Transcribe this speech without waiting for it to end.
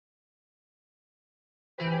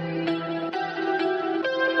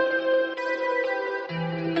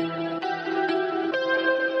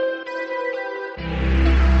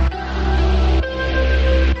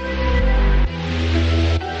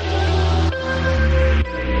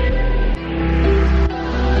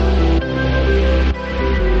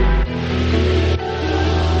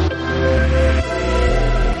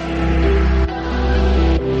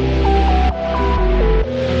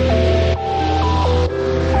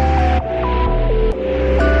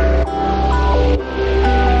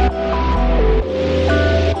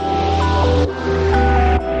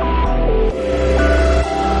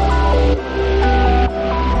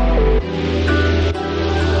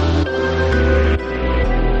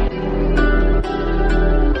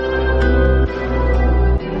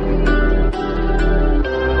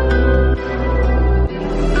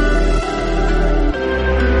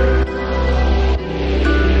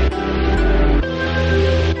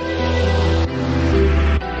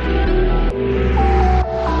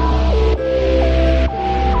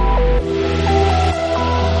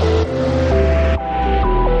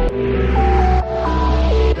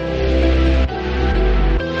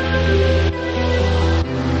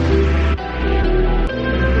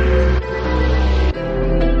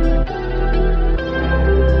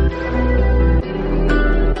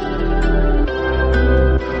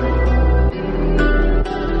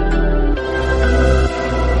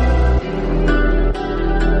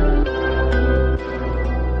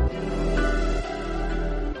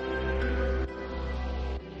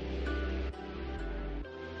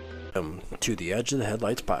to the Edge of the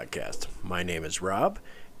Headlights podcast. My name is Rob,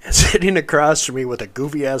 and sitting across from me with a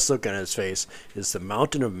goofy-ass look on his face is the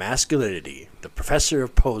mountain of masculinity, the professor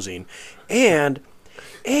of posing, and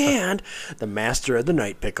the master of the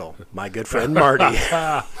night pickle, my good friend Marty.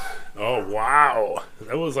 Oh, wow.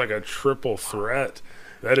 That was like a triple threat.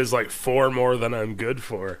 That is like 4 more than I'm good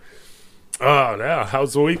for. Oh, now,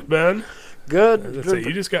 how's the week been? Good.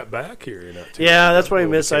 You just got back here. You're not Yeah, that's what I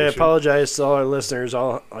missed. I apologize to all our listeners,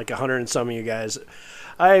 all like 100 and some of you guys.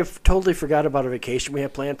 I totally forgot about a vacation we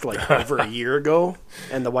had planned for like over a year ago,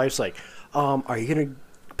 and the wife's like, "Are you gonna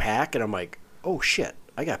pack?" And I'm like, "Oh shit,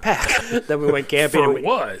 I got to pack." Then we went camping. For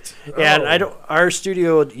what? Yeah, and I don't. Our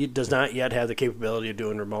studio does not yet have the capability of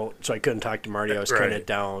doing remote, so I couldn't talk to Marty. I was kind of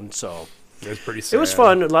down, so. It's pretty sad. It was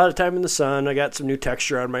fun. A lot of time in the sun. I got some new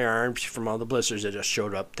texture on my arms from all the blisters that just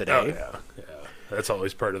showed up today. Oh, yeah. That's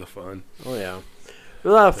always part of the fun. Oh, yeah. It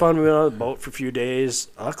was a lot of fun. We went on the boat for a few days.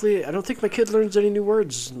 Luckily, I don't think my kid learns any new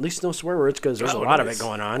words, at least no swear words, because there's a lot of it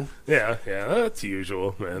going on. Yeah, that's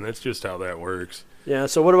usual, man. That's just how that works. Yeah,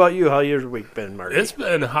 so what about you? How your week been, Marty? It's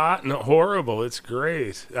been hot and horrible. It's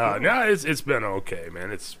great. It's been okay,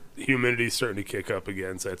 man. Humidity's starting to kick up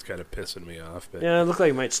again, so that's kind of pissing me off. But yeah, it looked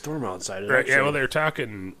like it might storm outside. Right, yeah, well, they're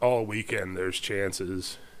talking all weekend. There's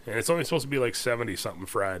chances. And it's only supposed to be like 70-something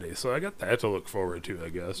Friday, so I got that to lock forward to, I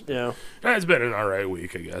guess. Yeah. It's been an all right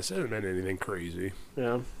week, I guess. It hasn't been anything crazy.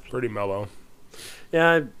 Yeah. Pretty mellow.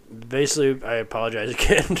 Yeah, basically, I apologize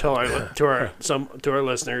again to our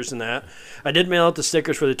listeners and that. I did mail out the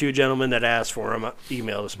stickers for the 2 gentlemen that asked for them.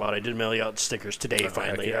 Emailed us about it. I did mail you out the stickers today,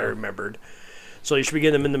 finally. Yeah. I remembered. So you should be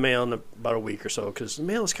getting them in the mail in about a week or so, because the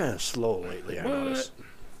mail is kind of slow lately, I noticed.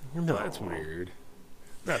 No. That's weird.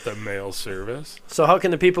 Not the mail service. So how can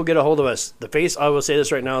the people get a hold of us? I will say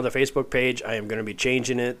this right now, the Facebook page, I am going to be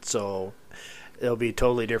changing it, so it'll be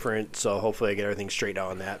totally different. So hopefully I get everything straight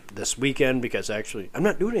on that this weekend, because actually I'm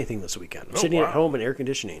not doing anything this weekend. I'm sitting at home in air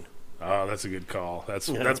conditioning. Oh, that's a good call.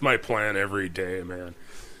 That's my plan every day, man.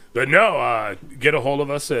 But no, get a hold of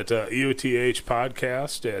us at EOTH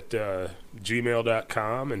Podcast at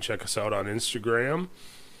gmail.com and check us out on Instagram.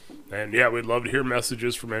 And yeah, we'd love to hear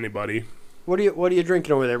messages from anybody. What are you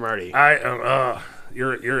drinking over there, Marty?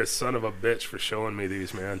 You're a son of a bitch for showing me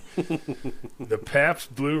these, man. The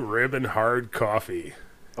Pabst Blue Ribbon Hard Coffee.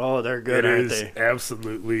 Oh, they're good, aren't they? It is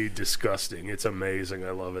absolutely disgusting. It's amazing.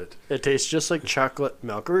 I love it. It tastes just like chocolate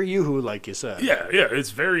milk or Yoo-hoo, like you said. Yeah.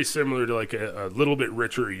 It's very similar to like a little bit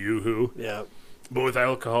richer Yoo-hoo. Yeah. But with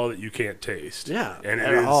alcohol that you can't taste. Yeah, and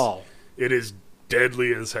at all. It is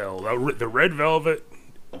deadly as hell. The Red Velvet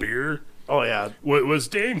beer. Oh, yeah. Was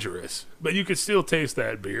dangerous, but you could still taste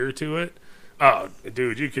that beer to it. Oh,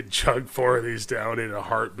 dude, you could chug 4 of these down in a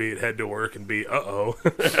heartbeat, head to work, and be,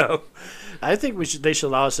 I think they should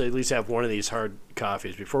allow us to at least have one of these hard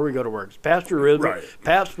coffees before we go to work. Pabst Blue Ribbon, right.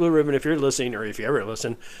 Pabst Blue Ribbon, if you're listening, or if you ever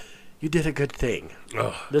listen, you did a good thing.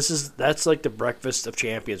 Oh. That's like the breakfast of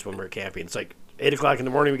champions when we're camping. It's like 8 o'clock in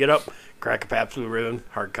the morning, we get up, crack a Pabst Blue Ribbon,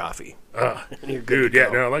 hard coffee. Dude, yeah,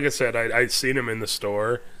 no, like I said, I'd seen them in the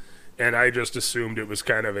store. And I just assumed it was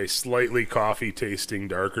kind of a slightly coffee-tasting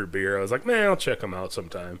darker beer. I was like, man, I'll check them out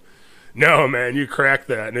sometime. No, man, you crack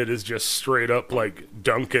that, and it is just straight up like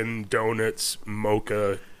Dunkin' Donuts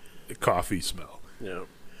mocha coffee smell. Yeah.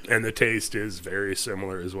 And the taste is very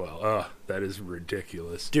similar as well. That is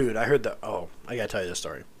ridiculous. Dude, I got to tell you this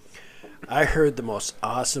story. I heard the most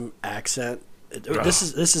awesome accent. This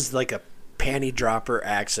is like a panty dropper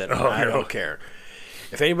accent. I don't care.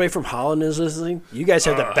 If anybody from Holland is listening, you guys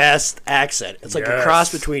have the best accent. It's like a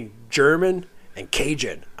cross between German and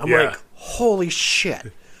Cajun. I'm like, holy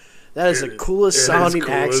shit. That is the coolest sounding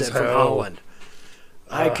accent from Holland.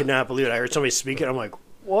 I could not believe it. I heard somebody speak it. I'm like,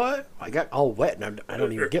 what? I got all wet, and I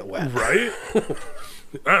don't even get wet. Right?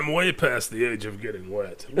 I'm way past the age of getting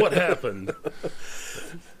wet. What happened?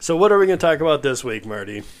 So what are we going to talk about this week,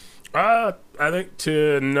 Marty? I think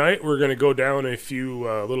tonight we're going to go down a few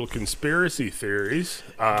little conspiracy theories.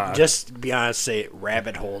 Just to be honest, say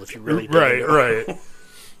rabbit hole if you really do. Right.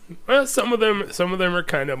 Well, some of them are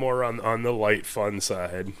kind of more on the light fun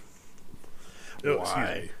side.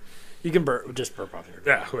 Why? You can just burp off here.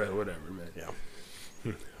 Yeah, well, whatever, man.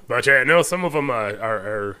 Yeah. But yeah, no, some of them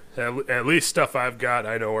are at least stuff I've got.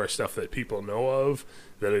 I know are stuff that people know of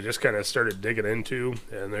that I just kind of started digging into,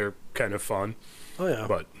 and they're kind of fun. Oh yeah,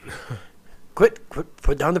 but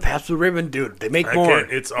put down the Pabst Blue Ribbon, dude. They make more.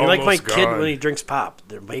 It's You're like my gone. kid when he drinks pop.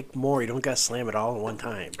 They make more. You don't got to slam it all in one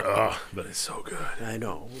time. But it's so good. I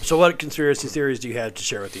know. So what conspiracy theories do you have to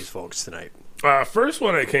share with these folks tonight? First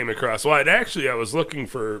one I came across. Well, I was looking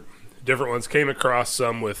for different ones. Came across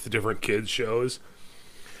some with different kids shows.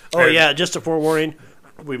 Oh yeah, just a forewarning.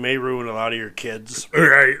 we may ruin a lot of your kids.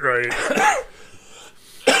 Right.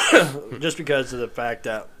 Just because of the fact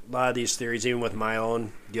that a lot of these theories, even with my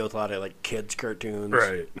own, deal with a lot of like kids' cartoons.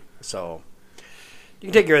 Right. So you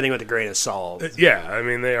can take everything with a grain of salt. Yeah, I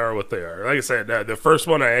mean, they are what they are. Like I said, the first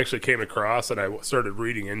one I actually came across and I started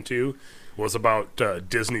reading into was about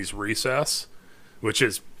Disney's Recess, which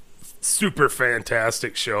is super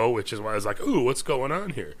fantastic show, which is why I was like, ooh, what's going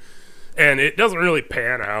on here? And it doesn't really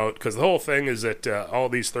pan out because the whole thing is that all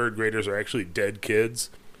these third graders are actually dead kids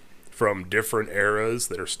from different eras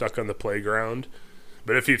that are stuck on the playground.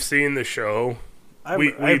 But if you've seen the show, I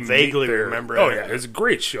vaguely remember it. Oh, yeah, it's a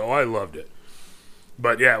great show. I loved it.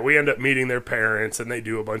 But, yeah, we end up meeting their parents, and they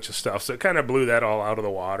do a bunch of stuff. So it kind of blew that all out of the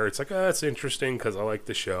water. It's like, oh, that's interesting because I like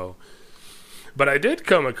the show. But I did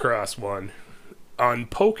come across one on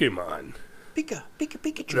Pokemon.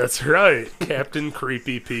 Pikachu. That's right, Captain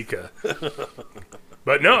Creepy Pika.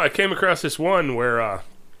 But no, I came across this one where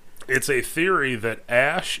it's a theory that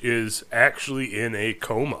Ash is actually in a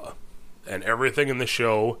coma, and everything in the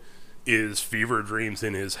show is fever dreams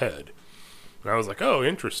in his head. And I was like, oh,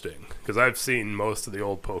 interesting, because I've seen most of the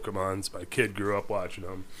old Pokemons. My kid grew up watching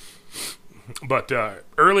them. But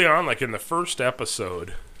early on, like in the first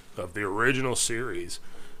episode of the original series,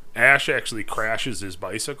 Ash actually crashes his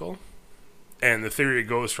bicycle. And the theory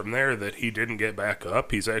goes from there that he didn't get back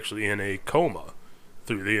up. He's actually in a coma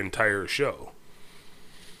through the entire show.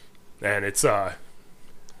 And it's,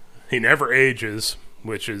 he never ages,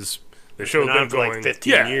 which is, the show's been going like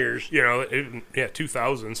 15 years. You know,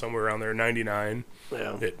 2000, somewhere around there, 99.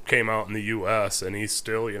 Yeah. It came out in the U.S., and he's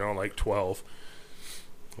still, like 12.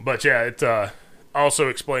 But yeah, it also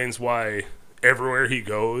explains why everywhere he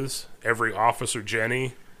goes, every Officer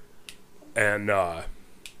Jenny and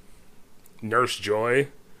Nurse Joy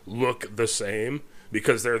look the same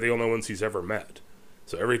because they're the only ones he's ever met.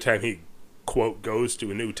 So every time he, quote, goes to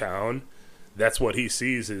a new town, that's what he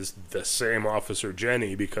sees is the same Officer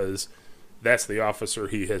Jenny because that's the officer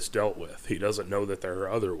he has dealt with. He doesn't know that there are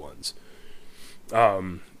other ones.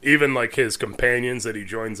 Even like his companions that he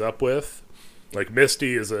joins up with, like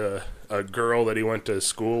Misty is a girl that he went to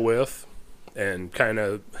school with and kind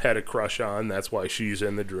of had a crush on. That's why she's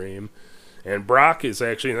in the dream. And Brock is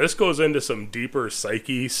actually, and this goes into some deeper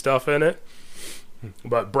psyche stuff in it,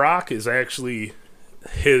 but Brock is actually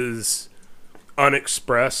his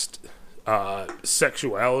unexpressed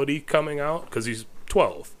sexuality coming out because he's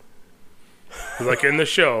 12. Like in the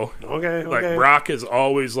show, like Brock is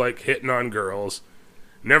always like hitting on girls,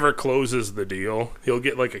 never closes the deal. He'll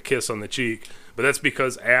get like a kiss on the cheek, but that's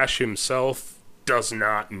because Ash himself does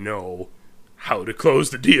not know how to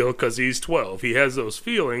close the deal because he's 12. He has those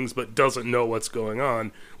feelings but doesn't know what's going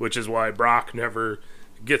on, which is why Brock never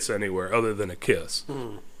gets anywhere other than a kiss.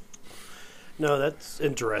 No, that's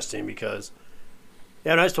interesting because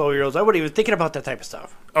when I was 12 years old, I wasn't even thinking about that type of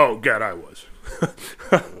stuff. Oh, God, I was.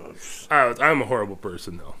 I'm a horrible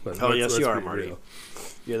person, though. Yes, you are, Marty. Real.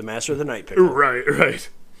 You're the master of the night pickle. Right.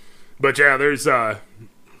 But yeah, there's a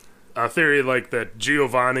theory like that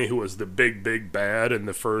Giovanni, who was the big bad in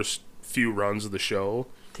the first few runs of the show.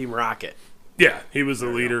 Team Rocket. Yeah, he was the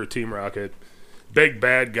leader of Team Rocket. Big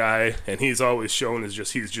bad guy, and he's always shown as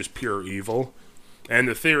he's just pure evil. And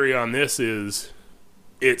the theory on this is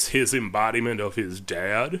it's his embodiment of his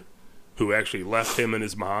dad, who actually left him and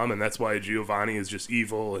his mom, and that's why Giovanni is just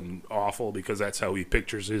evil and awful, because that's how he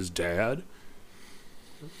pictures his dad.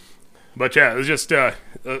 But yeah, it was just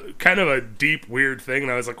kind of a deep, weird thing,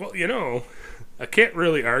 and I was like, well, I can't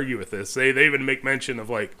really argue with this. They even make mention of,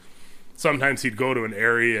 like, sometimes he'd go to an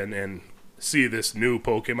area and see this new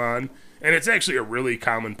Pokemon, and it's actually a really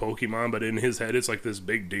common Pokemon, but in his head it's like this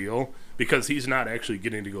big deal because he's not actually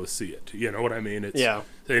getting to go see it. You know what I mean? It's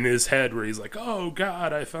in his head where he's like, oh,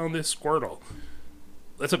 God, I found this Squirtle.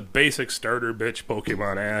 That's a basic starter bitch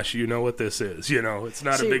Pokemon, Ash. You know what this is. It's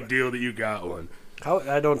not a big deal that you got one.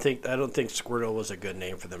 I don't think Squirtle was a good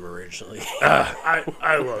name for them originally. I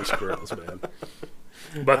love Squirtles, man.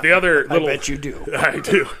 But the other little... I bet you do. I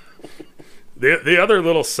do. The other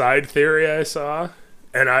little side theory I saw,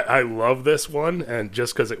 and I love this one, and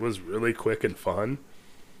just because it was really quick and fun,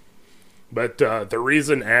 but the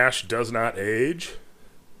reason Ash does not age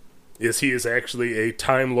is he is actually a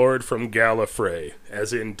Time Lord from Gallifrey,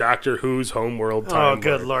 as in Doctor Who's homeworld Time Lord. Oh,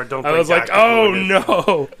 good Lord, don't bring I was Doctor like, oh,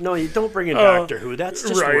 no. No, you don't bring in Doctor Who. That's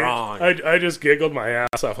just wrong. I just giggled my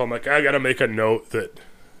ass off. I'm like, I got to make a note that...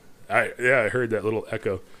 I heard that little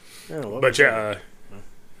echo. But yeah,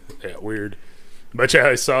 weird. But yeah,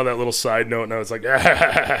 I saw that little side note, and I was like,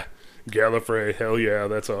 Gallifrey, hell yeah,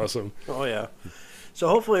 that's awesome. Oh, yeah. So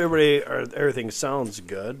hopefully everything sounds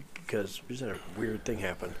good because we just had a weird thing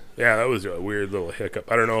happen. Yeah, that was a weird little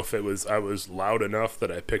hiccup. I don't know if I was loud enough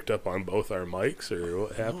that I picked up on both our mics or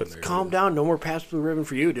what happened there. Calm down. No more Pabst Blue Ribbon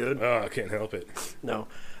for you, dude. Oh, I can't help it. No.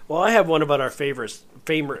 Well, I have one about our favorite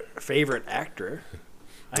actor.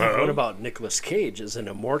 I have one about Nicolas Cage as an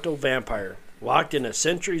immortal vampire locked in a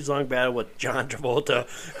centuries-long battle with John Travolta,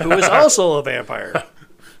 who is also a vampire.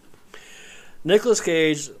 Nicolas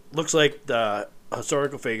Cage looks like the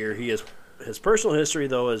historical figure. His personal history,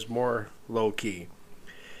 though, is more low-key.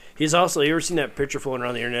 He's also, you ever seen that picture floating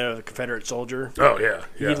around the internet of the Confederate soldier? Oh, yeah.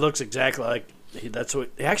 He looks exactly like, he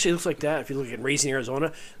actually looks like that. If you look at Raising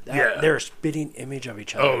Arizona, they're a spitting image of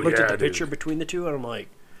each other. I looked at the picture between the two, and I'm like,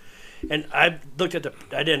 and I looked at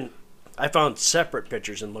I found separate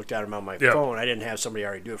pictures and looked at them on my phone. I didn't have somebody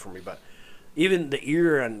already do it for me, but even the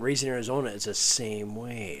ear on Raising Arizona is the same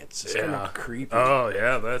way. It's just kind of creepy. Oh,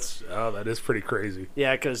 yeah, that is pretty crazy.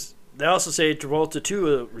 Yeah, because they also say Travolta,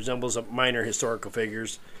 too, resembles minor historical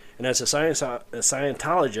figures. And as a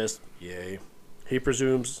Scientologist, they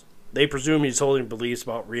presume he's holding beliefs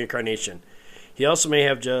about reincarnation. He also may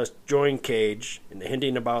have just joined Cage in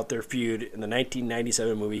hinting about their feud in the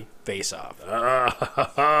 1997 movie Face Off.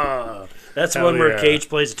 That's one where Cage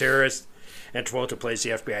plays a terrorist and Travolta plays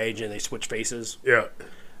the FBI agent, and they switch faces. Yeah.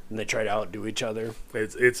 And they try to outdo each other. I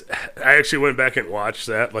actually went back and watched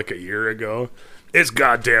that like a year ago. It's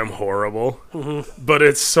goddamn horrible, but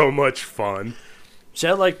it's so much fun. See,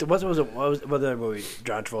 I liked what was that movie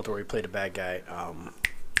John Travolta where he played a bad guy?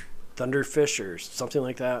 Thunderfish or something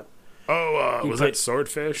like that. Oh, was that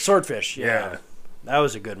Swordfish? Swordfish, yeah. That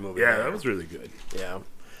was a good movie. Yeah, that was really good. Yeah.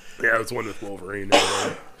 Yeah, it was one with Wolverine.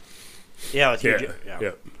 Yeah, with Hugh.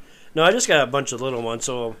 Yeah. No, I just got a bunch of little ones,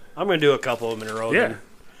 so I'm going to do a couple of them in a row. Yeah.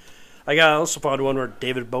 Then. I also found one where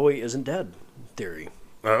David Bowie isn't dead theory.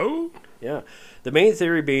 Oh? Yeah. The main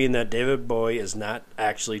theory being that David Bowie is not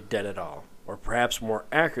actually dead at all, or perhaps more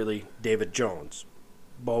accurately, David Jones.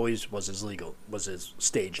 Bowie's was his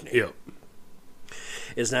stage name. Yep.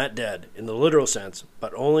 Is not dead in the literal sense,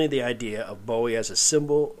 but only the idea of Bowie as a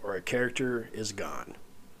symbol or a character is gone.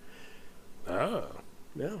 Oh.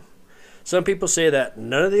 Yeah. Some people say that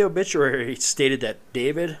none of the obituaries stated that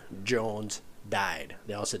David Jones died.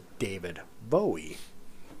 They all said David Bowie.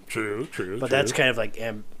 True. But that's kind of like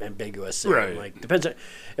ambiguous. Right. Like, depends on,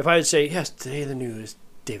 if I would say, yes, today in the news,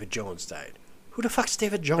 David Jones died. Who the fuck's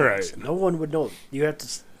David Jones? Right. No one would know. You have to,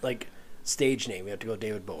 stage name. You have to go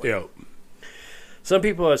David Bowie. Yep. Some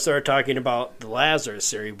people have started talking about the Lazarus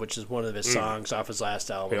series, which is one of his songs off his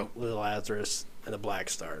last album, Little Lazarus and the Black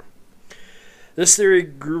Star. This theory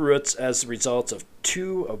grew roots as a result of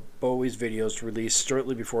two of Bowie's videos released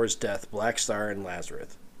shortly before his death, Black Star and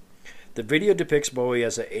Lazarus. The video depicts Bowie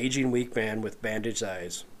as an aging, weak man with bandaged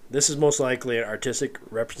eyes. This is most likely an artistic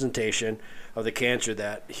representation of the cancer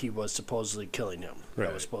that he was supposedly killing him.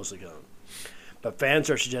 But fans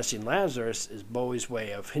are suggesting Lazarus is Bowie's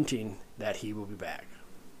way of hinting that he will be back.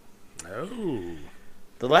 Oh.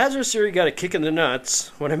 The Lazarus theory got a kick in the nuts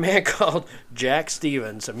when a man called Jack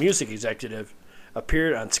Stevens, a music executive,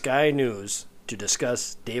 appeared on Sky News to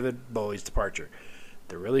discuss David Bowie's departure.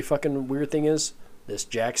 The really fucking weird thing is, this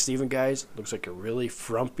Jack Stevens guy looks like a really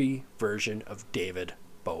frumpy version of David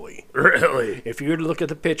Bowie. Really? If you were to look at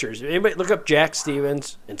the pictures, anybody look up Jack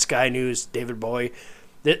Stevens and Sky News, David Bowie,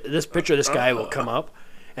 this picture of this guy will come up,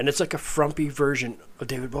 and it's like a frumpy version of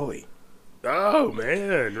David Bowie. Oh,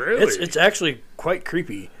 man, really? It's actually quite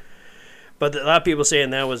creepy. But a lot of people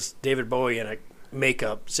saying that was David Bowie in a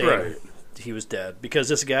makeup saying he was dead. Because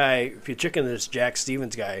this guy, if you check in this Jack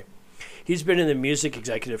Stevens guy, he's been in the music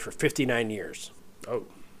executive for 59 years. Oh,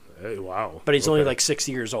 hey, wow. But he's only like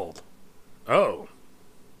 60 years old. Oh.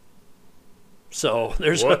 So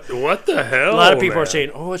there's what the hell? A lot of people are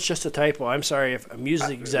saying, "Oh, it's just a typo." I'm sorry if a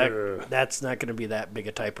music exec, that's not going to be that big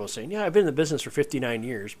a typo. Saying, "Yeah, I've been in the business for 59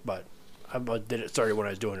 years, but I did it started when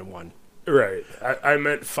I was doing it one." Right. I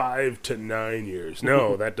meant 5 to 9 years.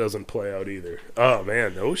 No, that doesn't play out either. Oh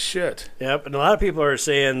man, no shit. Yep, and a lot of people are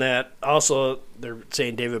saying that. Also, they're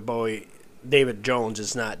saying David Jones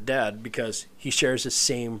is not dead because he shares the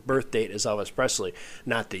same birth date as Elvis Presley.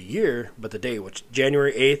 Not the year, but the day, which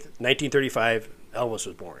January 8th, 1935, Elvis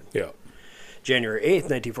was born. Yeah. January 8th,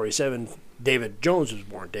 1947, David Jones was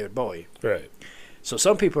born, David Bowie. Right. So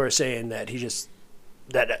some people are saying that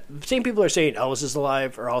same people are saying Elvis is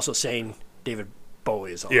alive are also saying David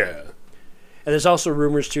Bowie is alive. Yeah. And there's also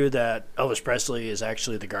rumors, too, that Elvis Presley is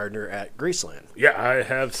actually the gardener at Graceland. Yeah, I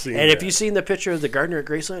have seen And if you've seen the picture of the gardener at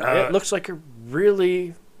Graceland, it looks like a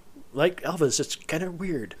really like Elvis, it's kind of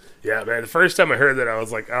weird. Yeah, man. The first time I heard that, I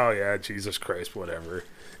was like, "Oh yeah, Jesus Christ, whatever."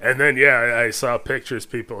 And then I saw pictures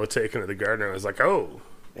people had taken of the garden. I was like, "Oh,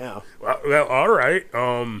 Yeah. well, all right."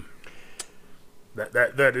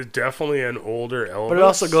 That is definitely an older Elvis. But it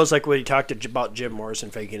also goes like when he talked about Jim Morrison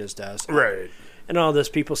faking his death, right. And all this,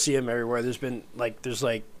 people see him everywhere. There's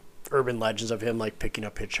urban legends of him like picking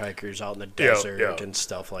up hitchhikers out in the desert and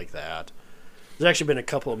stuff like that. There's actually been a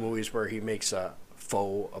couple of movies where he makes a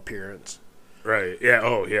faux appearance. Right. Yeah.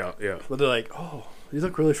 Oh, yeah. Yeah. Where they're like, "Oh, you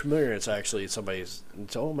look really familiar." It's actually somebody's.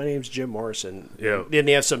 It's, "Oh, my name's Jim Morrison." Yeah. Then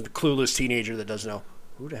they have some clueless teenager that doesn't know,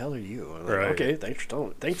 "Who the hell are you?" I'm like, Right. Okay, thanks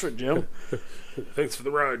for it, Jim. Thanks for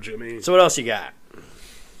the ride, Jimmy. So what else you got?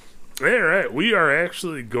 All right, we are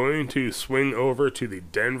actually going to swing over to the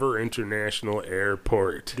Denver International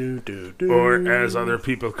Airport, or as other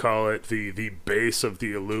people call it, the base of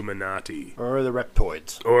the Illuminati, Or the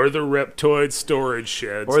Reptoids. or the Reptoid storage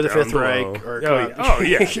sheds, Or the down Fifth below. Reich. Or yeah,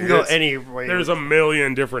 you can go it's- any way. There's a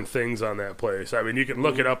million different things on that place. I mean, you can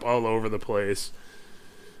look it up all over the place.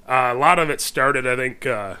 A lot of it started, I think,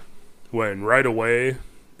 when right away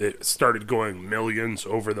it started going millions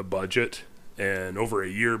over the budget and over a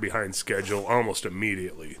year behind schedule. Almost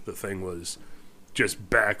immediately, the thing was just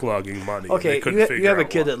backlogging money. Okay, They couldn't you figure have a out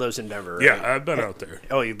kid why. that lives in Denver, right? Yeah, I've been out there.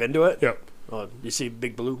 Oh, you've been to it? Yep. Oh, you see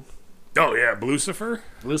Big Blue? Oh yeah, Lucifer.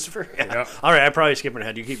 Lucifer? Yeah. Yeah. All right, I'm probably skipping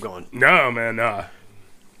ahead. You keep going. No, man.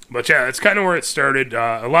 But yeah, that's kind of where it started.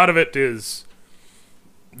 A lot of it is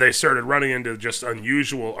they started running into just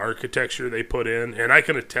unusual architecture they put in, and I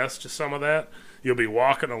can attest to some of that. You'll be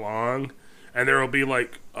walking along, and there will be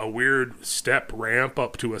like a weird step ramp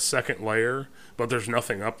up to a second layer, but there's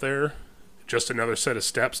nothing up there. Just another set of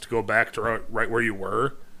steps to go back to right where you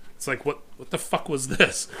were. It's like, what the fuck was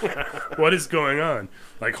this? What is going on?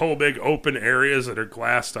 Like whole big open areas that are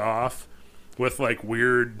glassed off with like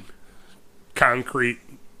weird concrete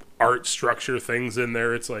art structure things in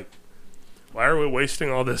there. It's like, why are we wasting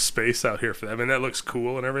all this space out here for that? I mean, that looks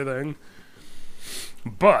cool and everything,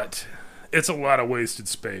 but it's a lot of wasted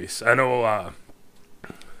space. I know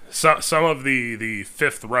some of the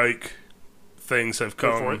Fifth Reich things have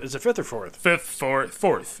come. Is it fifth or fourth?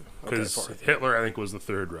 Fourth. Because Okay, fourth. Hitler, I think, was the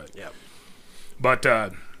Third Reich. Yeah. But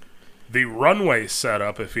the runway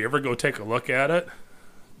setup, if you ever go take a look at it,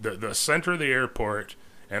 the center of the airport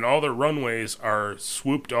and all the runways are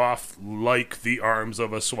swooped off like the arms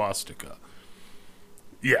of a swastika.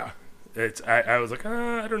 Yeah. I was like,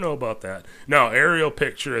 I don't know about that. No, aerial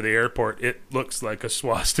picture of the airport, it looks like a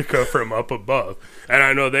swastika from up above. And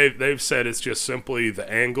I know they've said it's just simply the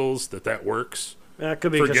angles that works Yeah, it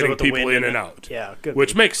could be for because getting of the people wind in and it. out. Yeah, good.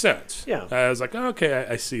 Which makes sense. Yeah. I was like, okay,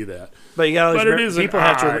 I see that. But you got But it is an people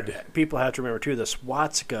have to remember too. The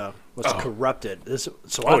swastika was corrupted. This Oh,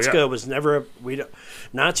 swastika was never.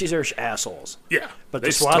 Nazis are assholes. Yeah. But they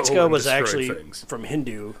the stole swastika and was destroyed actually things. from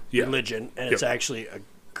Hindu religion, and it's actually a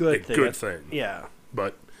good thing. Good thing. Yeah.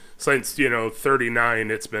 But since,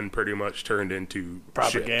 39, it's been pretty much turned into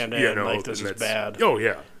Propaganda shit, and, like, this and is that's- bad. Oh,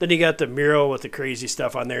 yeah. Then you got the mural with the crazy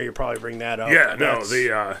stuff on there. You probably bring that up. Yeah, no, That's- they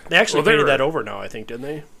they actually they painted were- that over now. I think, didn't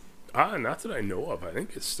they? not that I know of. I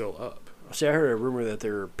think it's still up. See, I heard a rumor that they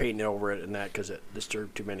were painting over it and that because it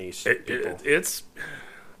disturbed too many people. It's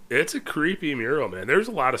a creepy mural, man. There's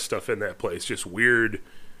a lot of stuff in that place. Just weird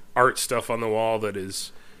art stuff on the wall that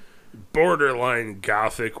is borderline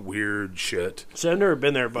gothic weird shit. So I've never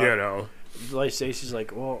been there, but like Stacy's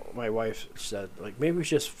like, well, my wife said, like, maybe we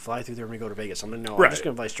should just fly through there when we go to Vegas. I'm like, no, Right. I'm just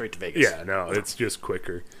gonna fly straight to Vegas. Yeah, no, it's just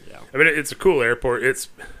quicker. Yeah. I mean, it's a cool airport. It's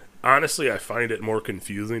honestly, I find it more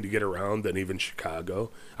confusing to get around than even Chicago.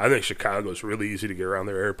 I think Chicago's really easy to get around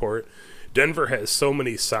their airport. Denver has so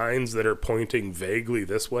many signs that are pointing vaguely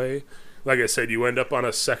this way. Like I said, you end up on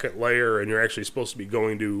a second layer and you're actually supposed to be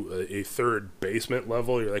going to a third basement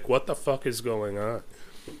level. You're like, what the fuck is going on?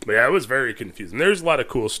 But yeah, it was very confusing. There's a lot of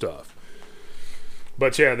cool stuff.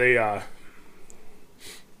 But yeah, they a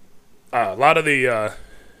lot of the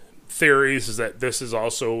theories is that this is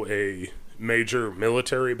also a major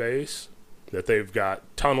military base, that they've got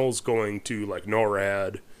tunnels going to like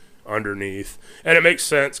NORAD underneath, and it makes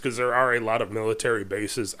sense because there are a lot of military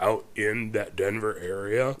bases out in that Denver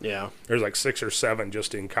area. Yeah. There's like 6 or 7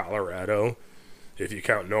 just in Colorado, if you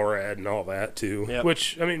count NORAD and all that too. Yep.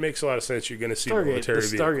 Which, I mean, makes a lot of sense. You're going to see The military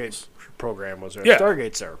Stargate vehicles. program was there. Yeah.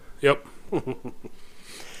 Stargate's there. Yep.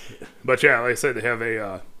 But yeah, like I said, they have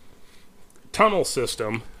a tunnel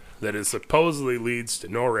system that is supposedly leads to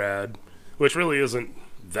NORAD, which really isn't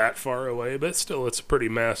that far away, but still, it's a pretty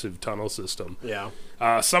massive tunnel system. Yeah.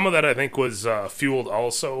 Some of that, I think, was fueled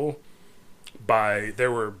also by,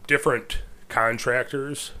 there were different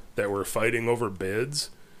contractors that were fighting over bids,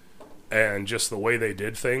 and just the way they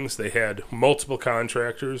did things, they had multiple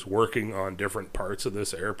contractors working on different parts of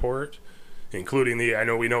this airport, including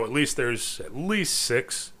we know there's at least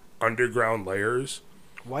 6 underground layers.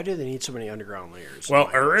 Why do they need so many underground layers?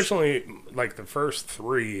 Well, originally, like the first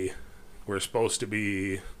 3 were supposed to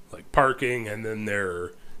be like parking and then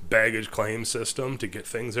their baggage claim system to get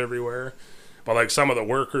things everywhere. But like some of the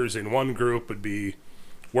workers in one group would be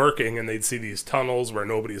working and they'd see these tunnels where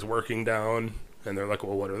nobody's working down, and they're like,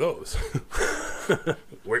 well, what are those?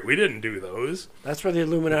 we didn't do those. That's where the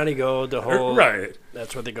Illuminati go, the whole... Right.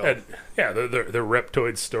 That's where they go. And, yeah, the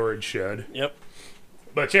Reptoid storage shed. Yep.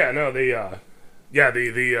 But yeah, no, the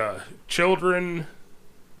Children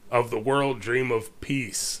of the World Dream of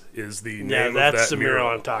Peace is the name of that that's the mural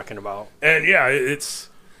mural I'm talking about. And yeah, it's...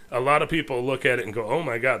 A lot of people look at it and go, oh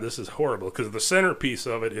my god, this is horrible. Because the centerpiece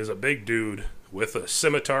of it is a big dude with a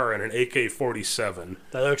scimitar and an AK-47.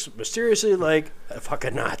 That looks mysteriously like a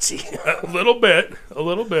fucking Nazi. A little bit.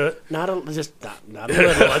 Not a little,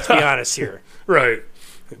 let's be honest here. Right.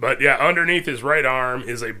 But yeah, underneath his right arm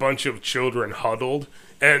is a bunch of children huddled.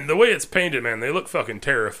 And the way it's painted, man, they look fucking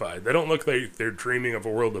terrified. They don't look like they're dreaming of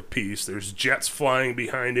a world of peace. There's jets flying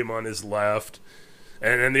behind him on his left.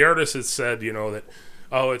 And the artist has said, that...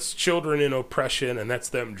 oh, it's children in oppression, and that's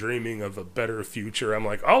them dreaming of a better future. I'm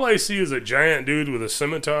like, all I see is a giant dude with a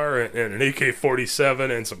scimitar and an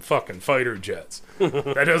AK-47 and some fucking fighter jets.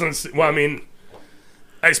 That doesn't... Well, I mean,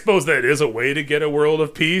 I suppose that is a way to get a world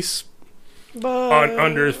of peace. But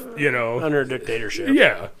Under dictatorship.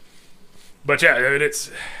 Yeah. But yeah, I mean,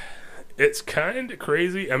 it's kind of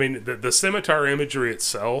crazy. I mean, the scimitar imagery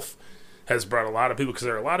itself has brought a lot of people... Because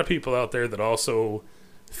there are a lot of people out there that also...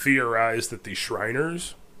 theorize that the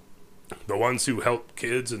Shriners, the ones who help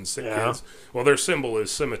kids and sick kids, well, their symbol is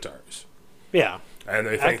scimitars. Yeah. And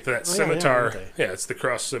they think that scimitar, it's the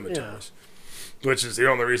cross scimitars, which is the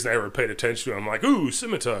only reason I ever paid attention to them. I'm like, ooh,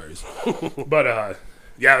 scimitars. But,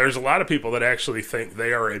 there's a lot of people that actually think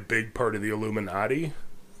they are a big part of the Illuminati.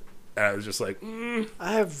 And I was just like,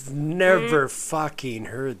 I've never fucking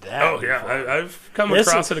heard that. Oh, yeah. I've come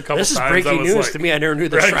across it a couple times. This is breaking news to me. I never knew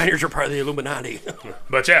the Shriners were part of the Illuminati.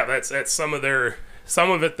 But yeah, that's some of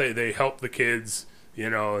it they help the kids,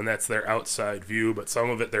 and that's their outside view, but some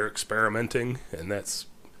of it they're experimenting, and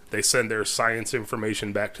they send their science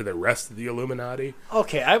information back to the rest of the Illuminati.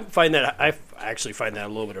 Okay, I actually find that a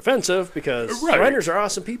little bit offensive because Shriners are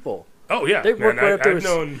awesome people. Oh, yeah. They work right up there. I've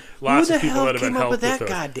known lots of people that have been helped with that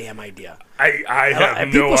goddamn idea? I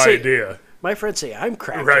have no idea. My friends say I'm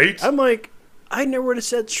cracked. Right? I'm like, I never would have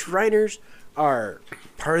said Shriners are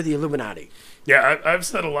part of the Illuminati. Yeah, I've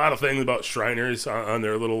said a lot of things about Shriners on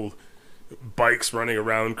their little bikes running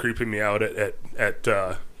around, creeping me out at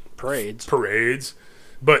parades.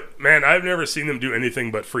 But, man, I've never seen them do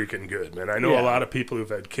anything but freaking good, man. I know a lot of people who've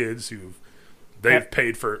had kids they've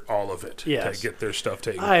paid for all of it to get their stuff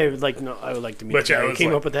taken. I would like to meet you. I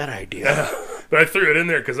came up with that idea. But I threw it in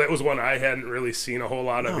there because that was one I hadn't really seen a whole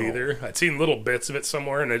lot of either. I'd seen little bits of it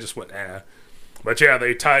somewhere, and I just went, But yeah,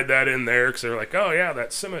 they tied that in there because they're like, oh yeah,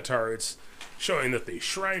 that scimitar, it's showing that the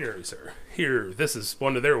Shriners are here. This is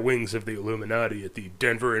one of their wings of the Illuminati at the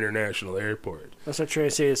Denver International Airport. That's what I'm trying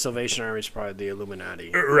to say. The Salvation Army is probably the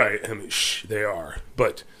Illuminati. Right. I mean, they are.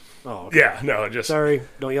 But... Oh, okay. Yeah, no, just... Sorry,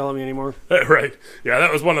 don't yell at me anymore. Right. Yeah,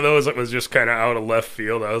 that was one of those that was just kind of out of left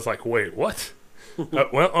field. I was like, wait, what?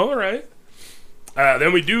 Well, all right.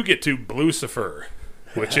 Then we do get to Blucifer,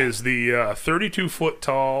 which is the 32-foot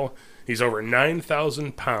tall, he's over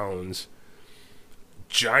 9,000 pounds,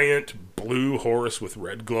 giant blue horse with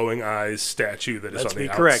red glowing eyes statue that is on the outside.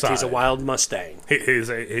 Let's be correct, he's a wild Mustang.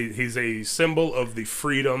 He's a symbol of the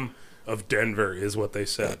freedom of Denver, is what they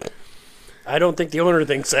said. I don't think the owner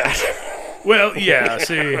thinks that. Well, yeah,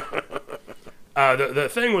 see, the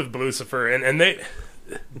thing with Blucifer, and they,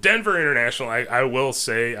 Denver International, I will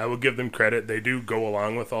say, I will give them credit, they do go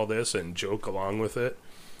along with all this and joke along with it.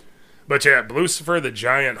 But yeah, Blucifer, the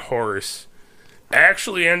giant horse,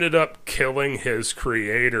 actually ended up killing his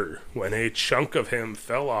creator when a chunk of him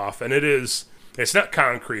fell off, and it's not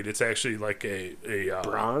concrete, it's actually like a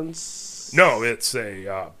bronze? No, it's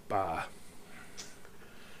a,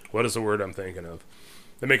 what is the word I'm thinking of?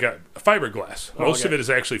 They make a fiberglass. Most of it is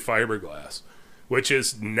actually fiberglass, which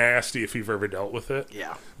is nasty if you've ever dealt with it.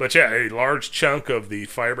 Yeah. But yeah, a large chunk of the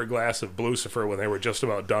fiberglass of Blucifer, when they were just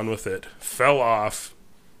about done with it, fell off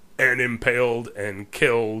and impaled and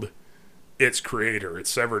killed its creator. It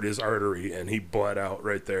severed his artery, and he bled out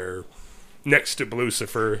right there next to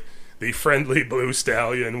Blucifer, the friendly blue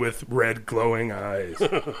stallion with red glowing eyes.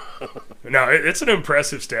 Now, it's an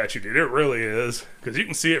impressive statue, dude. It really is, because you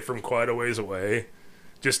can see it from quite a ways away.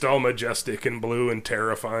 just all majestic and blue and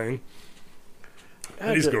terrifying.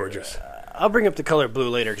 He's gorgeous. I'll bring up the color blue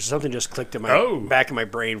later because something just clicked in my back of my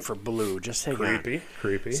brain for blue. Just hang on.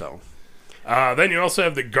 Creepy. So, then you also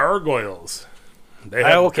have the gargoyles. They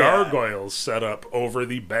have gargoyles set up over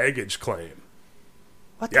the baggage claim.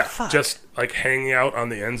 What the fuck? Just like hanging out on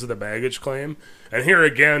the ends of the baggage claim. And here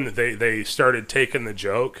again, they started taking the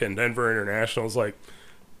joke, and Denver International's like,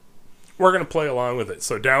 we're going to play along with it.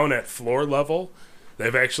 So down at floor level,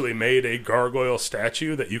 they've actually made a gargoyle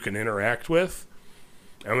statue that you can interact with.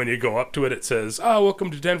 And when you go up to it, it says,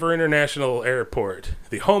 welcome to Denver International Airport,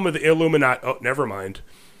 the home of the Illuminati. Oh, never mind.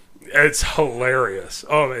 It's hilarious.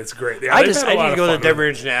 Oh, it's great. Yeah, I need to go to the Denver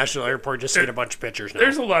International Airport just to get a bunch of pictures now.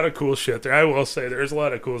 There's a lot of cool shit there. I will say there's a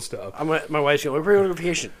lot of cool stuff. My wife's going, we're going on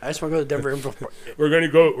vacation. I just want to go to Denver Airport. We're going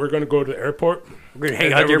to go to the airport. We're going to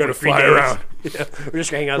hang out there for 3 days. Around. Yeah, we're just going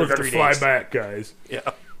to hang out there for 3 days. We're going to fly back, guys.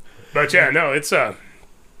 Yeah. But yeah, no, it's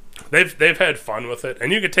they've had fun with it,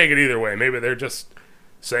 and you could take it either way. Maybe they're just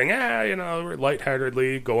saying, we're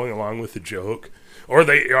lightheartedly going along with the joke. Or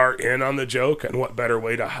they are in on the joke, and what better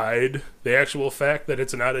way to hide the actual fact that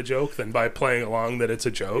it's not a joke than by playing along that it's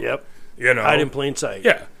a joke? Yep. Hide in plain sight.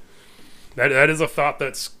 Yeah. That is a thought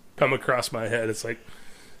that's come across my head. It's like,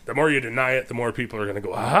 the more you deny it, the more people are going to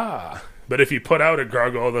go, aha. But if you put out a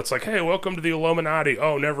gargoyle that's like, hey, welcome to the Illuminati.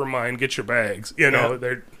 Oh, never mind, get your bags. They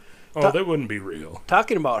wouldn't be real.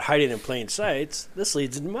 Talking about hiding in plain sight, this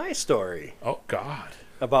leads into my story. Oh, God.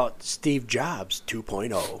 About Steve Jobs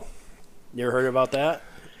 2.0. You ever heard about that?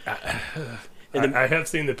 I have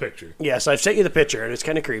seen the picture. Yes, I've sent you the picture, and it's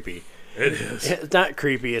kind of creepy. It is. It's not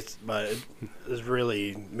creepy, but it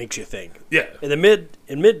really makes you think. Yeah. In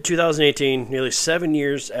mid 2018, nearly 7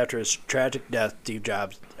 years after his tragic death, Steve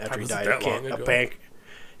Jobs, after he died of a bank.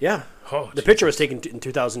 Yeah. Oh, the picture was taken in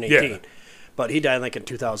 2018, but he died in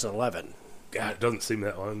 2011. God, it doesn't seem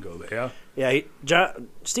that long ago, but yeah. Yeah,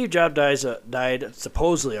 Steve Jobs died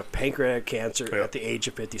supposedly of pancreatic cancer at the age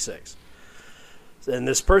of 56. And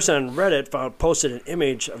this person on Reddit posted an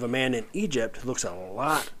image of a man in Egypt who looks a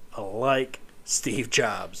lot like Steve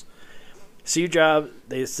Jobs. Steve Jobs,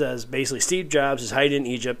 they says basically Steve Jobs is hiding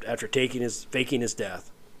in Egypt after faking his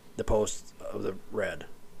death. The post of the read.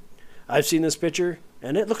 I've seen this picture,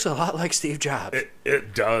 and it looks a lot like Steve Jobs.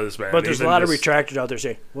 It does, man. But there's a lot of retractors out there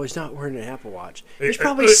saying, well, he's not wearing an Apple Watch. He's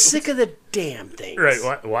probably sick of the damn things.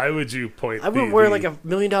 Right. Why would you point... I wouldn't wear like $1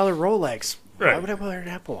 million Rolex. Right. Why would I wear an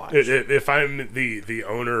Apple Watch? If I'm the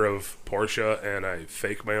owner of Porsche and I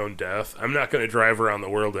fake my own death, I'm not going to drive around the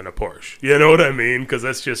world in a Porsche. You know what I mean? Because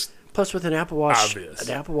that's just... Plus, with an Apple Watch, obvious.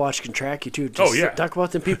 An Apple Watch can track you too. Talk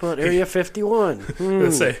about the people at Area 51.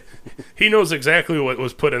 Let's say he knows exactly what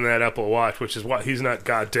was put in that Apple Watch, which is why he's not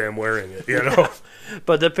goddamn wearing it. You know.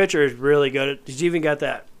 But the picture is really good. He's even got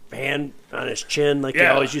that hand on his chin, like he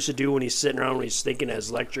always used to do when he's sitting around when he's thinking at his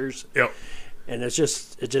lectures. Yep. And it's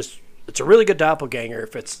a really good doppelganger.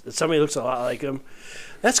 If somebody looks a lot like him,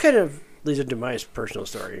 that's kind of leads into my personal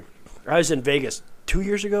story. I was in Vegas 2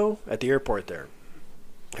 years ago at the airport there.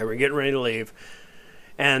 And we're getting ready to leave.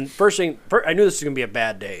 And first thing, I knew this was going to be a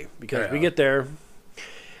bad day because we get there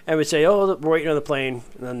and we say, we're waiting on the plane.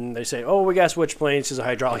 And then they say, we got to switch planes because the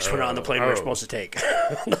hydraulics were not on the plane we were supposed to take.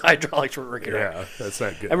 The hydraulics weren't working out. Yeah, that's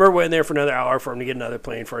not good. And we're waiting there for another hour for them to get another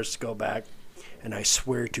plane for us to go back. And I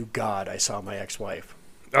swear to God, I saw my ex-wife.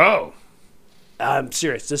 Oh. I'm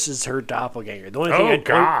serious. This is her doppelganger.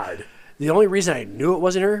 The only reason I knew it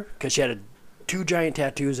wasn't her because she had 2 giant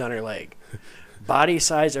tattoos on her leg. Body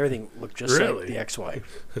size, everything looked just like the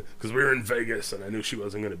ex-wife. Because we were in Vegas and I knew she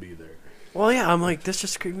wasn't going to be there. Well, yeah, I'm like, this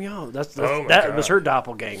just creeped me out. That was her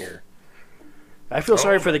doppelganger. I feel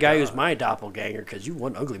sorry for the guy who's my doppelganger because you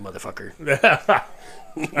one ugly motherfucker.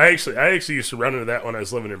 I actually used to run into that when I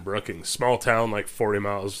was living in Brookings, small town like 40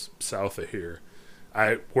 miles south of here.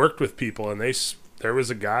 I worked with people and there was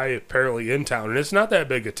a guy apparently in town, and it's not that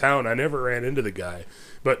big a town. I never ran into the guy.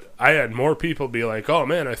 But I had more people be like, oh,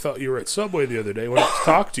 man, I thought you were at Subway the other day when I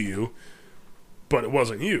talked to you, but it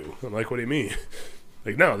wasn't you. I'm like, what do you mean?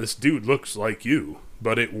 Like, no, this dude looks like you,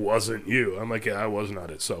 but it wasn't you. I'm like, I was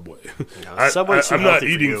not at Subway. No, I'm not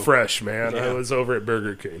eating fresh, man. Yeah. I was over at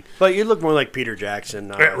Burger King. But you look more like Peter Jackson.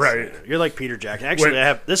 Right. You're like Peter Jackson.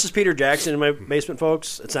 Actually, this is Peter Jackson in my basement,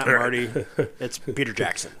 folks. It's not Marty. It's Peter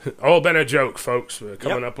Jackson. All been a joke, folks. We're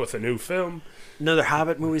coming up with a new film. Another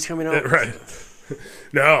Hobbit movie's coming out. Right.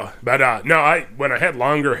 No, but when I had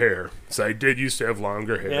longer hair, so I did used to have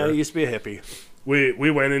longer hair. Yeah, you used to be a hippie.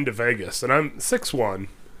 We went into Vegas, and I'm 6'1".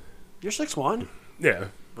 You're 6'1"? Yeah,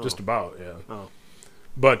 just about, yeah. Oh.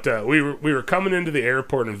 But we were coming into the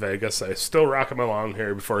airport in Vegas. I still rocking my long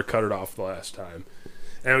hair before I cut it off the last time.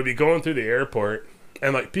 And we'd be going through the airport,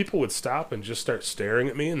 And, like, people would stop and just start staring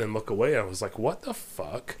at me and then look away. I was like, what the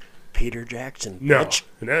fuck? Peter Jackson. No. Bitch.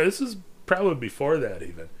 No, this is probably before that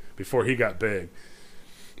even. Before he got big.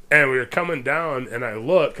 And we were coming down, and I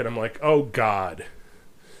look, and I'm like, oh, God.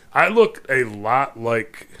 I look a lot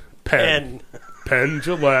like Penn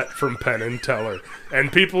Jillette from Penn and Teller.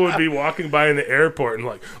 And people would be walking by in the airport and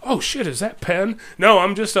like, oh, shit, is that Penn? No,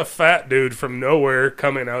 I'm just a fat dude from nowhere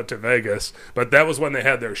coming out to Vegas. But that was when they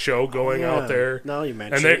had their show going out there. No, you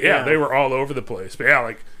mentioned And they were all over the place. But, yeah,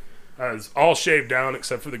 like, I was all shaved down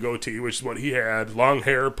except for the goatee, which is what he had. Long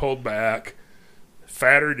hair pulled back.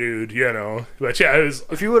 Fatter dude, you know. But yeah, it was.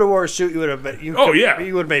 If you would have wore a suit, you would have. You would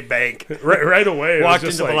have made bank. Right away. Walked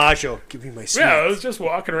into Bellagio. Give me my suit. Yeah, I was just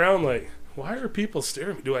walking around like, why are people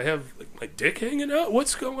staring at me? Do I have like, my dick hanging out?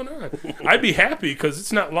 What's going on? I'd be happy because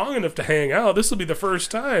it's not long enough to hang out. This will be the first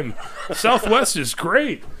time. Southwest is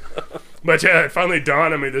great. But yeah, it finally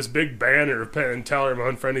dawned on me. This big banner of Penn and Teller. My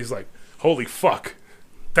one friend, he's like, holy fuck.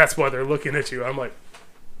 That's why they're looking at you. I'm like,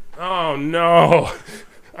 oh no.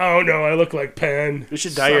 Oh no, I look like Penn. You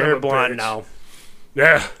should dye your hair blonde now.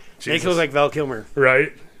 Yeah. Make you look like Val Kilmer.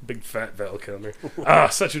 Right? Big fat Val Kilmer.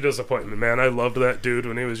 Such a disappointment, man. I loved that dude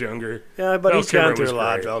when he was younger. Yeah, but he's gone through a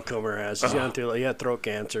lot, Val Kilmer has. He's gone through, he had throat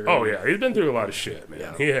cancer. Oh, yeah. He's been through a lot of shit, man.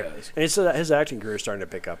 Yeah. He has. And so his acting career is starting to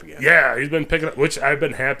pick up again. Yeah, he's been picking up, which I've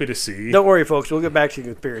been happy to see. Don't worry, folks. We'll get back to the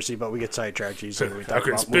conspiracy, but we get sidetracked easily when we talk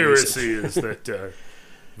about movies. The conspiracy is that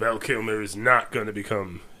Val Kilmer is not going to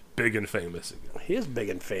become big and famous again. He is big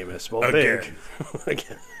and famous. Well, again. Big.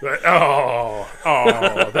 Again. Oh,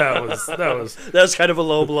 that was kind of a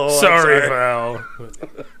low blow. Sorry, Val.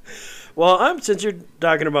 Well, since you're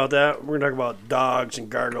talking about that, we're going to talk about dogs and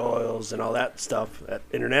gargoyles and all that stuff at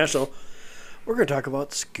International. We're going to talk about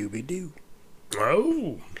Scooby-Doo.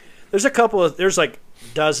 Oh. There's like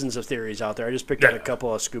dozens of theories out there. I just picked out a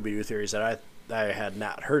couple of Scooby-Doo theories that I had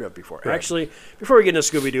not heard of before. Right. Actually, before we get into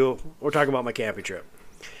Scooby-Doo, we're talking about my camping trip.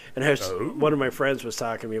 And one of my friends was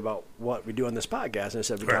talking to me about what we do on this podcast, and I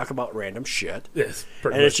said we talk about random shit. Yes,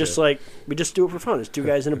 and it's just like we just do it for fun. It's two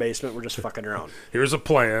guys in a basement. We're just fucking around. Here's a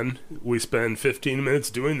plan. We spend 15 minutes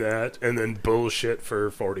doing that, and then bullshit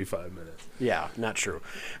for 45 minutes. Yeah, not true.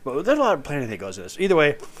 But there's a lot of planning that goes in this. Either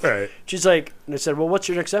way, right. She's like, and I said, well, what's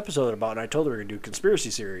your next episode about? And I told her we're going to do conspiracy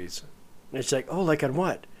series. And she's like, oh, like on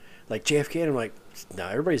what? Like JFK? And I'm like, no,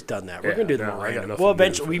 everybody's done that. We're going to do them all random. Well,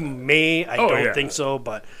 eventually we may. I don't think so,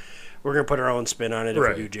 but we're going to put our own spin on it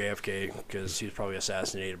if we do JFK because he was probably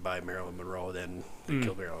assassinated by Marilyn Monroe, then they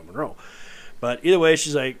killed Marilyn Monroe. But either way,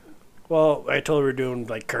 she's like, well, I told her we're doing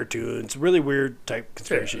like cartoons, really weird type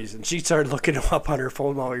conspiracies. And she started looking them up on her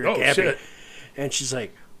phone while we were camping. Shit. And she's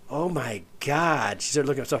like, oh my God. She started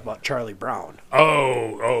looking up stuff about Charlie Brown.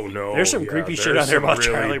 Oh no. There's some creepy shit on there about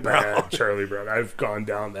really Charlie Brown. Charlie Brown. I've gone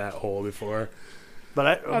down that hole before.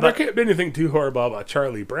 But there can't be anything too horrible about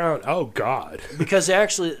Charlie Brown. Oh God. Because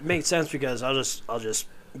it makes sense because I'll just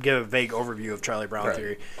give a vague overview of Charlie Brown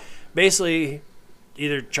theory. Basically,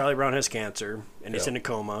 either Charlie Brown has cancer and he's in a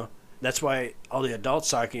coma. That's why all the adults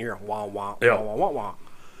talking here wah wah wah wah wah wah.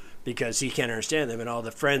 Because he can't understand them, and all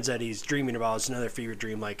the friends that he's dreaming about is another fever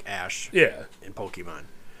dream like Ash in Pokemon.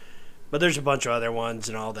 But there's a bunch of other ones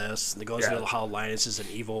and all this. And it goes into how Linus is an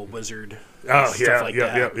evil wizard. Oh, stuff like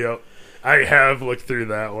that. Yep. I have looked through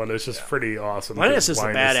that one. It's just pretty awesome. Linus is the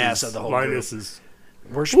badass of the whole Linus group. Is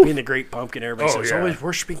worshiping the Great Pumpkin. Everybody says always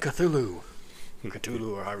worshiping Cthulhu.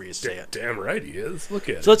 Cthulhu, or however you say it. Damn right he is. Look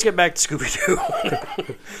at it. So let's get back to Scooby-Doo.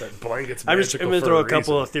 That blanket's I'm going to throw a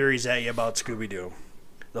couple of theories at you about Scooby-Doo.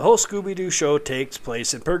 The whole Scooby-Doo show takes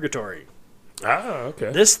place in purgatory. Ah,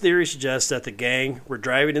 okay. This theory suggests that the gang were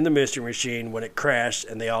driving in the Mystery Machine when it crashed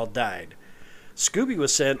and they all died. Scooby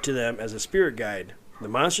was sent to them as a spirit guide. The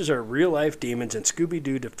monsters are real-life demons, and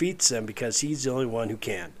Scooby-Doo defeats them because he's the only one who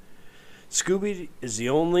can. Scooby is the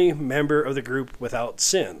only member of the group without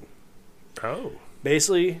sin. Oh.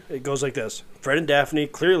 Basically, it goes like this. Fred and Daphne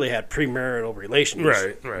clearly had premarital relations.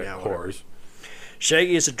 Right. Yeah, whores.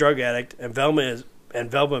 Shaggy is a drug addict, and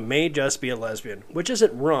Velma may just be a lesbian, which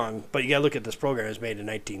isn't wrong, but you gotta look at this program. It was made in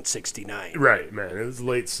 1969. Right, man. It was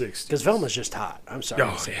late 60s. Because Velma's just hot. I'm sorry.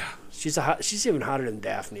 Oh, yeah. She's even hotter than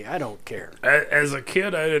Daphne. I don't care. As a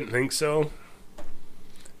kid, I didn't think so.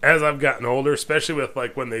 As I've gotten older, especially with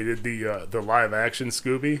like when they did the live action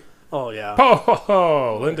Scooby. Oh yeah.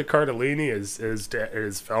 Linda Cardellini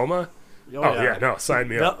is Velma. Oh yeah. No, sign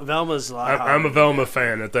me up. Velma's a lot hotter. I'm a Velma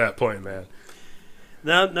fan at that point, man.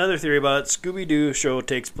 Now, another theory about it, Scooby-Doo show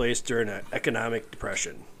takes place during an economic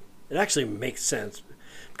depression. It actually makes sense.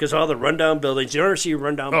 Because all the rundown buildings, you ever see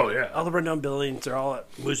rundown? Oh, yeah. All the rundown buildings, they're all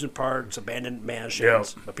amusement parks, abandoned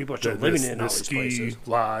mansions, but people are still living in all these places.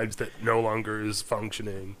 Lodge that no longer is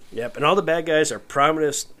functioning. Yep, and all the bad guys are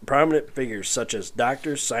prominent figures such as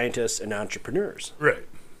doctors, scientists, and entrepreneurs. Right.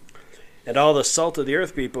 And all the salt of the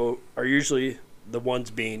earth people are usually the ones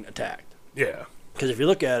being attacked. Yeah. Because if you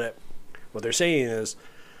look at it, what they're saying is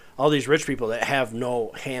all these rich people that have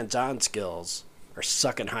no hands-on skills are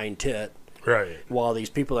sucking hind tit. Right. While these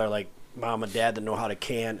people are like mom and dad that know how to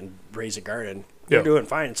can and raise a garden, they're doing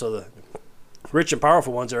fine. So the rich and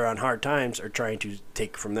powerful ones that are on hard times are trying to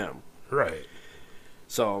take from them. Right.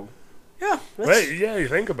 So, yeah. Right, yeah, you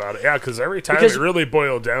think about it. Yeah, because every time it really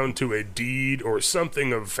boiled down to a deed or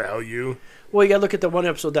something of value. Well, you got to look at the one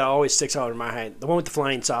episode that always sticks out in my mind. The one with the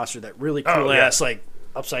flying saucer, that really cool ass, like,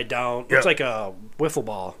 upside down. Looks like a wiffle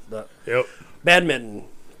ball. The badminton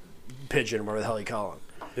pigeon, or whatever the hell you call it.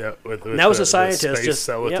 Yeah, with that was a scientist, space just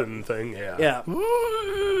skeleton thing. Yeah, yeah.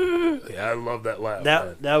 I love that laugh.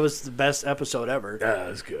 That was the best episode ever. Yeah, that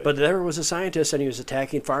was good. But there was a scientist, and he was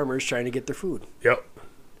attacking farmers trying to get their food. Yep.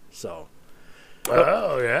 So.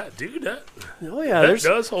 Oh yeah, dude. That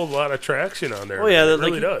does hold a lot of traction on there. Oh yeah, it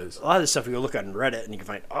really does. A lot of this stuff you go look on Reddit, and you can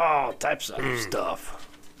find all types of stuff.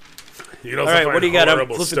 You all right, what do you got? I'm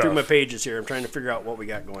flipping through my pages here. I'm trying to figure out what we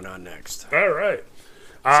got going on next. All right.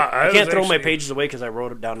 I can't throw my pages away because I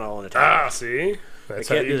wrote it down all in a time. See?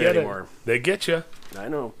 That's I can't do that anymore. They get you. I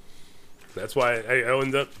know. That's why I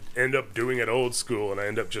end up doing it old school, and I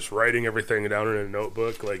end up just writing everything down in a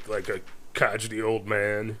notebook like a codgety old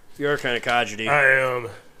man. You're kind of codgety. I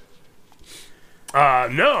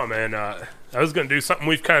am. No, man. I was going to do something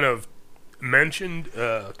we've kind of mentioned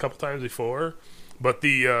a couple times before, but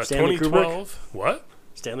the 2012... Kubrick? What?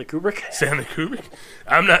 Stanley Kubrick? Stanley Kubrick?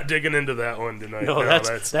 I'm not digging into that one tonight. No,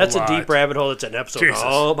 that's a deep rabbit hole. It's an episode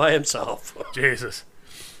all by himself. Jesus.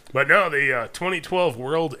 But no, the 2012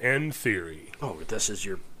 World End Theory. Oh, this is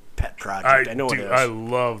your pet project. I know it is. I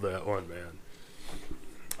love that one,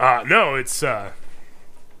 man. No, it's the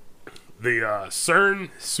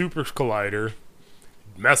CERN Super Collider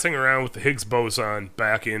messing around with the Higgs boson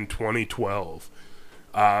back in 2012.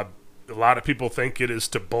 A lot of people think it is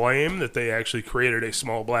to blame that they actually created a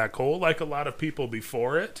small black hole, like a lot of people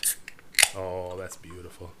before it. Oh, that's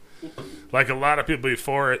beautiful. Like a lot of people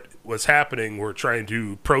before it was happening were trying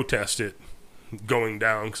to protest it going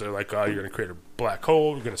down because they're like, oh, you're going to create a black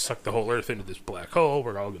hole. We're going to suck the whole Earth into this black hole.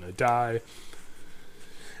 We're all going to die.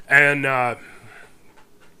 And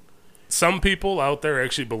some people out there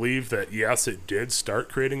actually believe that, yes, it did start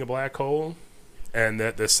creating a black hole, and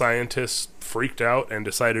that the scientists freaked out and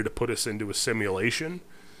decided to put us into a simulation,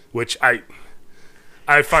 which I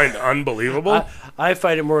find unbelievable. I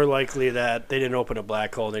find it more likely that they didn't open a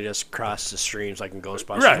black hole and they just crossed the streams like in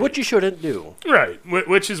Ghostbusters, right. Which you shouldn't do. Right,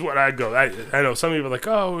 which is what I go. I know some people are like,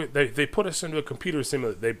 oh, they put us into a computer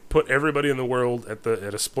simulation. They put everybody in the world at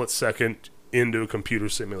a split second into a computer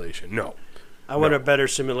simulation. No. I want a better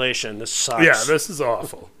simulation. This sucks. Yeah, this is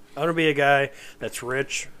awful. I want to be a guy that's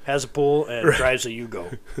rich, has a pool, and drives a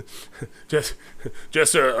Yugo.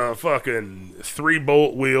 just a fucking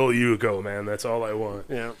 3-bolt wheel Yugo, man. That's all I want.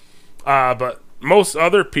 Yeah. But most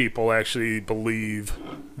other people actually believe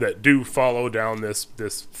that do follow down this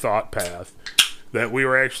thought path that we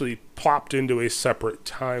were actually plopped into a separate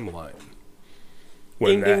timeline.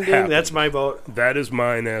 When ding, ding, ding. That's my vote. That is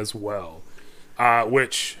mine as well.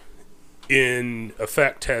 Which, in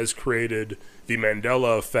effect, has created the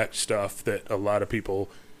Mandela effect stuff that a lot of people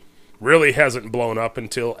really hasn't blown up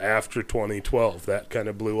until after 2012. That kind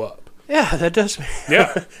of blew up. Yeah, that does.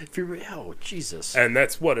 Yeah. Oh, Jesus. And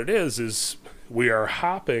that's what it is we are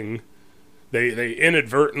hopping. They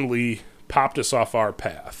inadvertently popped us off our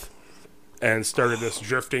path and started us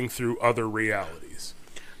drifting through other realities.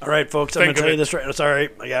 All right, folks, I'm going to tell you this right now. Sorry,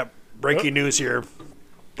 I got breaking news here.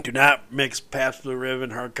 Do not mix Pabst Blue Ribbon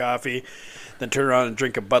hard coffee, then turn around and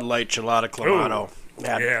drink a Bud Light Gelato Clamato.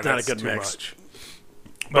 Yeah, not a good mix. Much.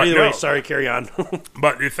 But either way, sorry, carry on.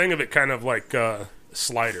 But you think of it kind of like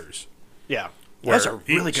Sliders. Yeah, that's a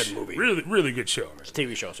really good movie. Really, really good show. It's a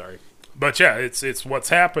TV show, sorry. But yeah, it's what's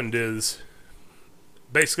happened is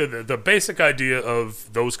basically the basic idea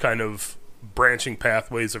of those kind of branching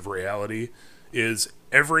pathways of reality is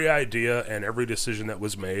every idea and every decision that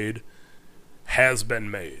was made has been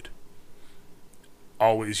made.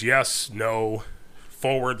 Always yes, no,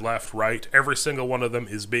 forward, left, right. Every single one of them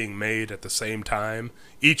is being made at the same time.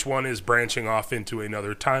 Each one is branching off into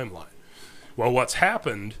another timeline. Well, what's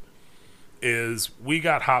happened is we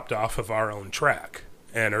got hopped off of our own track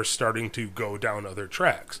and are starting to go down other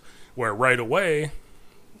tracks, where right away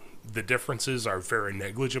the differences are very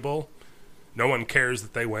negligible No one cares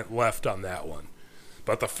that they went left on that one.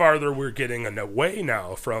 But the farther we're getting away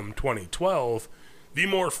now from 2012, the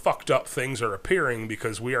more fucked up things are appearing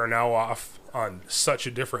because we are now off on such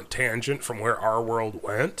a different tangent from where our world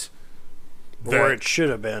went. Where it should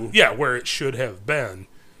have been. Yeah, where it should have been.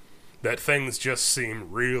 That things just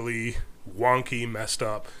seem really wonky, messed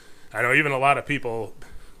up. I know even a lot of people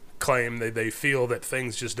claim that they feel that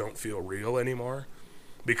things just don't feel real anymore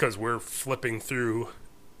because we're flipping through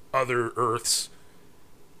other Earths'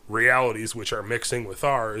 realities which are mixing with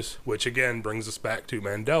ours, which again brings us back to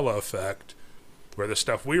Mandela effect, where the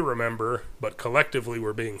stuff we remember, but collectively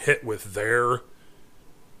we're being hit with their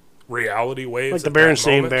reality waves. Like the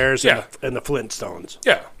Berenstain Bears and the Flintstones.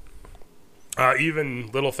 Yeah.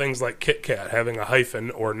 Even little things like Kit Kat having a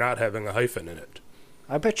hyphen or not having a hyphen in it.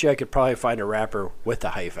 I bet you I could probably find a rapper with a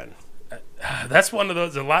hyphen. That's one of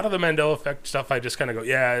those. A lot of the Mandela effect stuff, I just kind of go,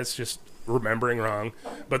 yeah, it's just remembering wrong.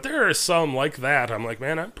 But there are some like that. I'm like,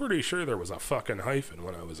 man, I'm pretty sure there was a fucking hyphen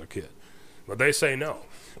when I was a kid. But they say no.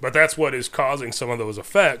 But that's what is causing some of those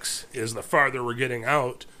effects, is the farther we're getting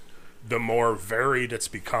out, the more varied it's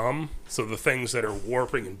become. So the things that are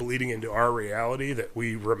warping and bleeding into our reality that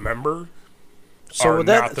we remember are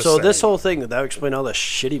not the same. This whole thing, would that explain all the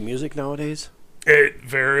shitty music nowadays? It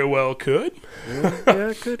very well could.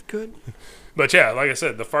 Yeah, could. But yeah, like I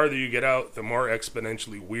said, the farther you get out, the more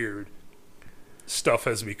exponentially weird stuff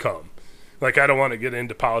has become. Like, I don't want to get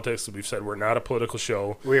into politics. We've said we're not a political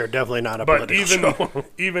show. We are definitely not a political show. But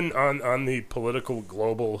even on the political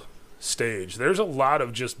global stage, there's a lot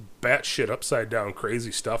of just batshit upside down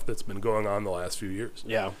crazy stuff that's been going on the last few years.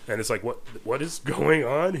 Yeah. And it's like, what is going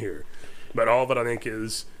on here? But all of it, I think,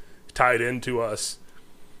 is tied into us.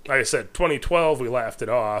 Like I said, 2012, we laughed it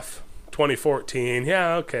off. 2014,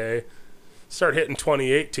 yeah, okay. Start hitting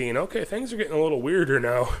 2018. Okay, things are getting a little weirder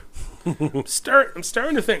now. I'm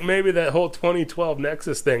starting to think maybe that whole 2012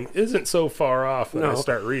 Nexus thing isn't so far off when I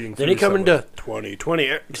start reading. Then you come into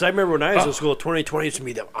 2020, because I remember when I was in school, 2020 is gonna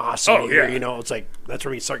be the awesome year. You know, it's like that's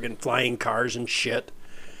where we start getting flying cars and shit.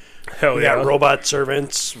 Hell we got robot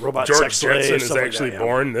servants, robot George sex slaves. Jetson is actually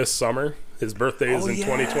born this summer. His birthday is in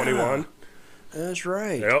 2021. That's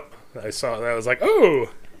right. Yep, I saw that. I was like, oh,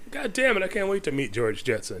 god damn it! I can't wait to meet George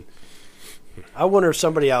Jetson. I wonder if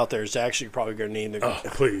somebody out there is actually probably going to name their... Oh,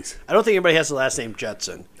 please. I don't think anybody has the last name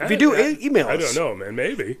Jetson. If you do, email us. I don't know, man.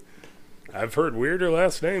 Maybe. I've heard weirder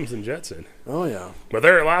last names than Jetson. Oh, yeah. But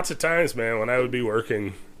there are lots of times, man, when I would be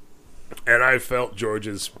working and I felt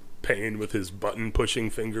George's pain with his button-pushing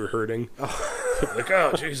finger hurting. Oh. Like,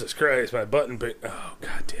 oh, Jesus Christ, my button... Oh,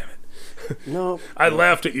 god damn it. No. I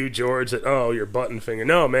laughed at you, George, that, oh, your button finger.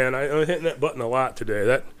 No, man, I'm hitting that button a lot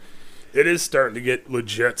today. It is starting to get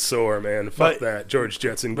legit sore, man. Fuck that. George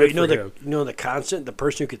Jetson, good for him. You know the constant, the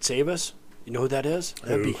person who could save us? You know who that is?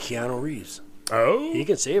 That'd be Keanu Reeves. Oh? He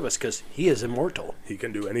can save us because he is immortal. He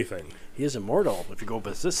can do anything. He is immortal, if you go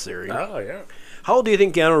with this theory. Oh, yeah. How old do you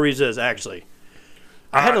think Keanu Reeves is, actually?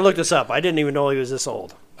 I had to look this up. I didn't even know he was this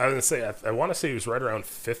old. I was going to say, I want to say he was right around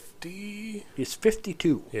 50. He's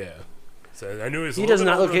 52. Yeah. So I knew he was He does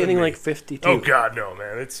not look anything like 52. Oh, God, no,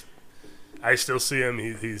 man. I still see him.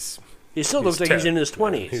 He still looks like he's in his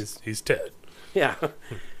 20s. He's Ted. Yeah.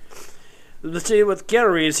 Let's see, with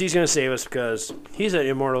Keanu Reeves, he's going to save us because he's an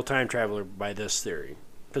immortal time traveler by this theory.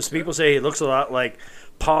 Because people say he looks a lot like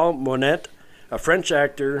Paul Monet, a French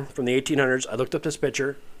actor from the 1800s. I looked up this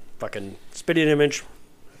picture. Fucking spitting image.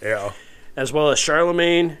 Yeah. As well as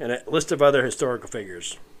Charlemagne and a list of other historical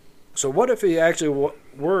figures. So what if he actually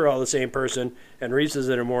were all the same person and Reeves is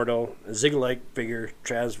an immortal, a Zig-like figure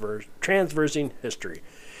transversing history?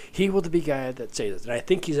 He will be the guy that says this. And I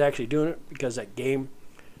think he's actually doing it because that game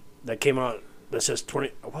that came out that says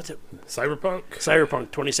what's it? Cyberpunk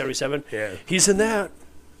 2077. Yeah. He's in that.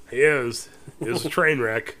 He is. It was a train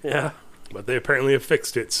wreck. Yeah. But they apparently have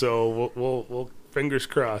fixed it, so we'll fingers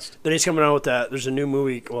crossed. Then he's coming out with that. There's a new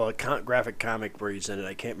movie, a graphic comic where he's in it.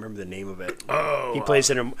 I can't remember the name of it. Oh. He plays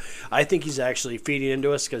in I think he's actually feeding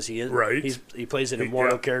into us because he is. Right. He plays an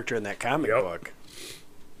immortal character in that comic book.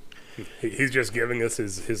 He's just giving us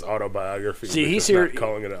his autobiography. See, he's here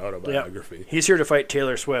calling it an autobiography. Yeah. He's here to fight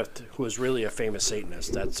Taylor Swift, who is really a famous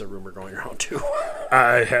Satanist. That's a rumor going around too.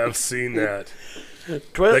 I have seen that. The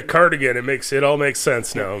cardigan. It all makes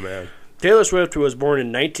sense now, man. Taylor Swift, who was born in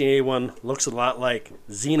 1981, looks a lot like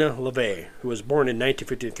Zena LeVay, who was born in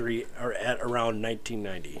 1953 or at around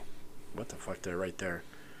 1990. What the fuck did I write there?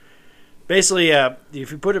 Basically,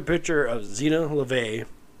 if you put a picture of Zena LeVay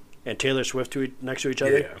and Taylor Swift next to each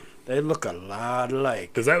other, they look a lot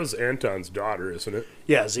alike. Because that was Anton's daughter, isn't it?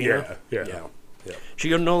 Yeah, Zena. Yeah.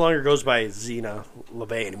 She no longer goes by Zena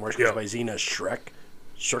LeVay anymore. She goes by Zena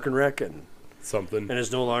Shirkenwreck, and something. And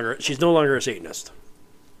she's no longer a Satanist.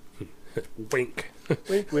 Wink.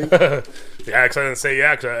 Wink, wink. Yeah, because I didn't say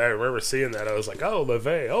yeah, because I remember seeing that. I was like, oh,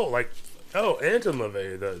 LaVey. Anton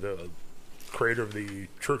LaVey, the creator of the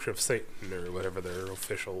Church of Satan, or whatever their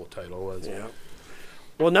official title was. Yeah.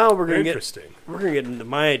 Well, now we're gonna get into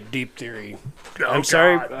my deep theory. I'm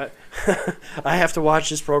sorry, I have to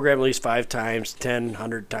watch this program at least 5 times, 10,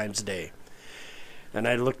 100 times a day. And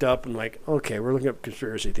I looked up and like, okay, we're looking up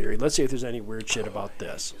conspiracy theory. Let's see if there's any weird shit about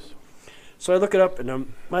this. So I look it up,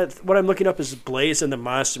 and what I'm looking up is Blaze and the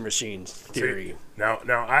Monster Machines theory. See,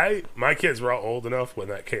 now my kids were all old enough when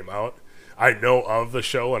that came out. I know of the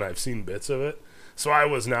show and I've seen bits of it. So I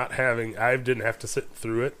didn't have to sit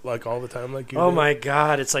through it like all the time like you did. Oh my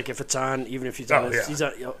God! It's like if it's on, even if he's on,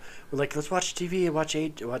 we're like, let's watch TV and watch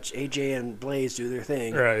AJ and Blaze do their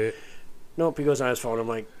thing. Right. Nope, he goes on his phone. I'm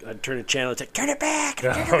like, I turn the channel. It's like, turn it back,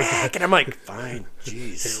 and I'm like, fine,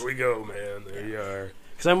 jeez. Here we go, man. There you are.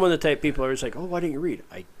 Because I'm one of the type of people who's like, oh, why didn't you read?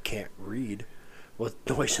 I can't read with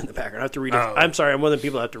noise in the background. I have to read. I'm sorry, I'm one of the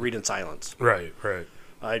people that have to read in silence. Right.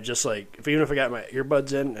 I just like even if I got my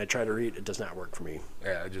earbuds in and I try to read, it does not work for me.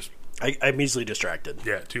 Yeah, I'm easily distracted.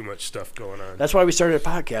 Yeah, too much stuff going on. That's why we started a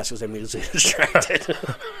podcast, because I'm easily distracted.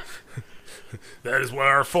 That is why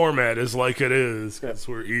our format is like it is, because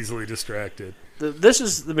we're easily distracted. This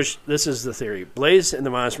is the theory. Blaze and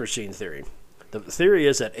the Monster Machine theory. The theory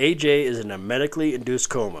is that AJ is in a medically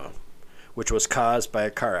induced coma, which was caused by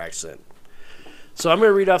a car accident. So I'm going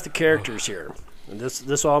to read off the characters here. And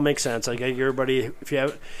this all makes sense. I get everybody. If you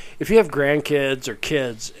have grandkids or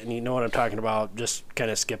kids and you know what I'm talking about, just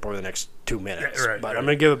kind of skip over the next 2 minutes. Yeah, right. I'm going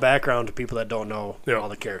to give a background to people that don't know all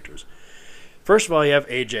the characters. First of all, you have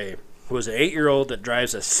AJ, who is an 8-year-old that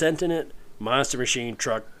drives a sentient monster machine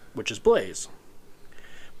truck, which is Blaze.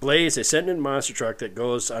 Blaze, a sentient monster truck that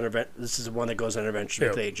goes on this is the one that goes on adventures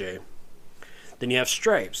with AJ. Then you have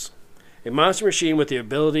Stripes, a monster machine with the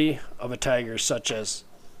ability of a tiger, such as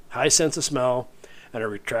high sense of smell and a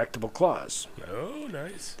retractable claws. Oh,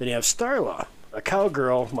 nice. Then you have Starla, a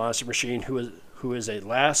cowgirl monster machine who is a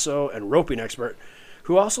lasso and roping expert,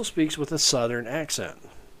 who also speaks with a southern accent.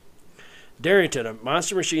 Darrington, a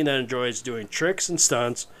monster machine that enjoys doing tricks and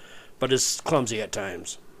stunts, but is clumsy at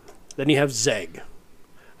times. Then you have Zeg,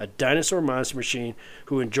 a dinosaur monster machine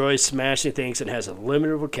who enjoys smashing things and has a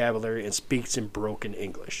limited vocabulary and speaks in broken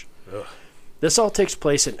English. Ugh. This all takes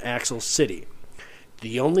place in Axel City.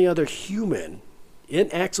 The only other human in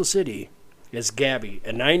Axel City is Gabby,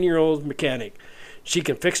 a 9-year-old mechanic. She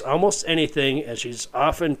can fix almost anything, and she's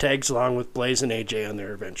often tags along with Blaze and AJ on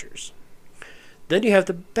their adventures. Then you have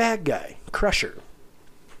the bad guy, Crusher.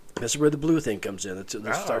 This is where the blue thing comes in. Let's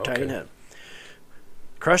start tying in.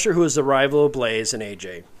 Crusher, who is the rival of Blaze and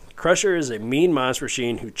AJ. Crusher is a mean monster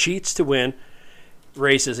machine who cheats to win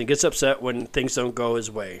races and gets upset when things don't go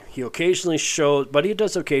his way. He does occasionally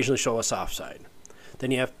show a soft side.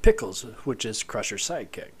 Then you have Pickles, which is Crusher's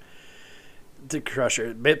sidekick.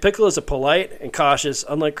 Pickle is a polite and cautious,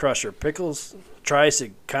 unlike Crusher. Pickles tries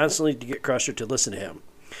to constantly get Crusher to listen to him.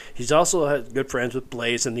 He's also good friends with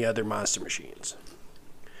Blaze and the other monster machines.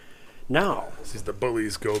 Now, he's the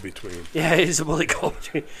bully's go-between. Yeah, he's the bully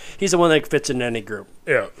go-between. He's the one that fits in any group.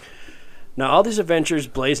 Yeah. Now, all these adventures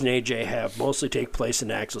Blaze and AJ have mostly take place in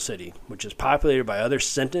Axel City, which is populated by other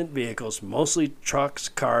sentient vehicles, mostly trucks,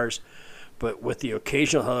 cars, but with the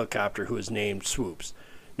occasional helicopter who is named Swoops.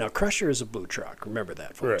 Now, Crusher is a blue truck. Remember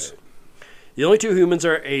that, folks. Right. The only two humans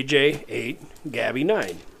are AJ, 8, Gabby,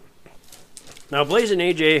 9. Now, Blaze and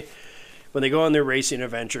AJ, when they go on their racing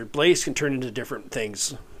adventure, Blaze can turn into different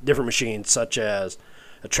things, different machines, such as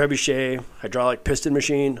a trebuchet, hydraulic piston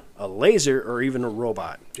machine, a laser, or even a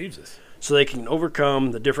robot. Jesus. So they can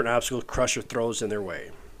overcome the different obstacles Crusher throws in their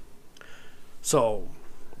way. So,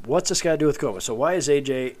 what's this got to do with coma? So why is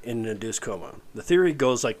AJ in an induced coma? The theory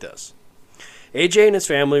goes like this. AJ and his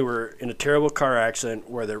family were in a terrible car accident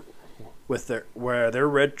where their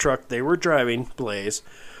red truck they were driving, Blaze,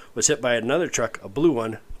 was hit by another truck, a blue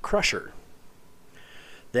one, Crusher.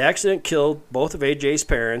 The accident killed both of AJ's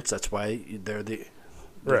parents. That's why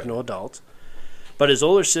there's no adults. But his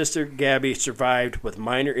older sister, Gabby, survived with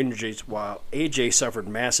minor injuries while AJ suffered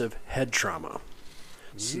massive head trauma.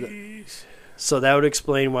 So that would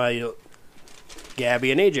explain why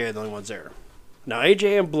Gabby and AJ are the only ones there. Now,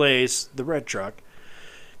 AJ and Blaze, the red truck,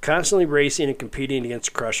 constantly racing and competing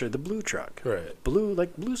against Crusher, the blue truck. Right. Blue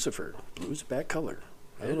like Lucifer. Blue's a bad color.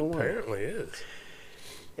 I don't know why. It apparently is.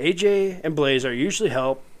 AJ and Blaze usually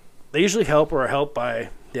help or are helped by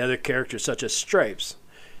the other characters such as Stripes.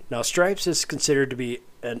 Now, Stripes is considered to be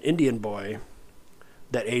an Indian boy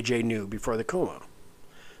that AJ knew before the coma.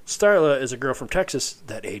 Starla is a girl from Texas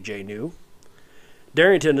that AJ knew.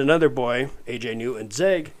 Darrington, another boy, AJ knew, and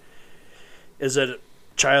Zeg is a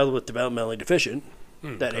child with developmentally deficient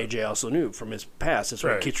that AJ also knew from his past. That's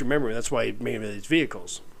what he keeps remembering. That's why he made these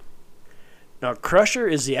vehicles. Now, Crusher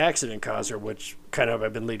is the accident causer, which kind of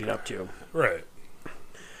I've been leading up to. Right.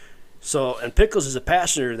 So, and Pickles is a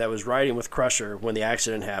passenger that was riding with Crusher when the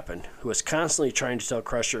accident happened, who was constantly trying to tell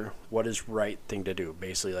Crusher what is right thing to do.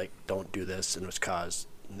 Basically, like, don't do this, and it was caused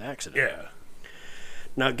an accident. Yeah.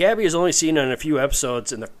 Now, Gabby is only seen on a few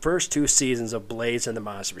episodes in the first 2 seasons of Blaze and the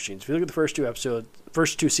Monster Machines. If you look at the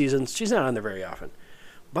first 2 seasons, she's not on there very often.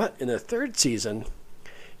 But in the 3rd season,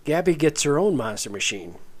 Gabby gets her own monster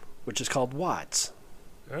machine, which is called Watts.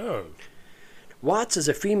 Oh. Watts is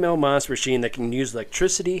a female monster machine that can use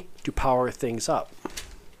electricity to power things up.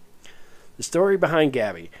 The story behind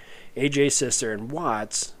Gabby, AJ's sister, and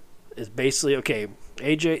Watts is basically,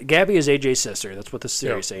 Gabby is AJ's sister. That's what the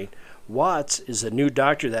series is saying. Watts is a new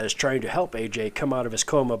doctor that is trying to help AJ come out of his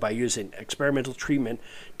coma by using experimental treatment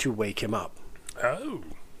to wake him up. Oh.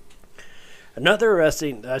 Another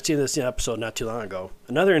interesting, I've seen this episode not too long ago.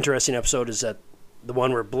 Another interesting episode is that the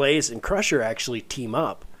one where Blaze and Crusher actually team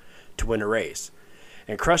up to win a race.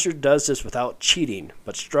 And Crusher does this without cheating,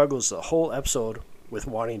 but struggles the whole episode with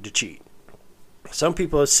wanting to cheat. Some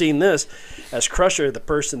people have seen this as Crusher, the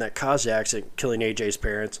person that caused the accident, killing AJ's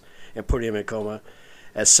parents and putting him in coma,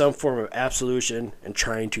 as some form of absolution and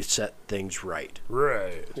trying to set things right.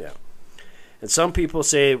 Right. Yeah. And some people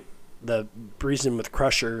say the reason with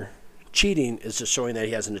Crusher cheating is just showing that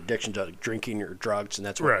he has an addiction to drinking or drugs, and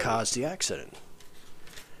that's what caused the accident.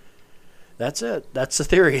 That's it. That's the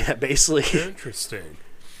theory. That basically. Interesting.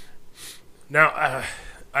 Now,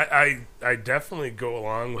 I definitely go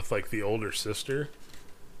along with like the older sister,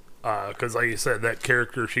 because like you said, that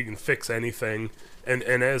character, she can fix anything, and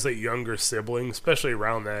as a younger sibling, especially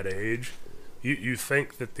around that age, you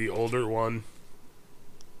think that the older one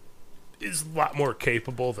is a lot more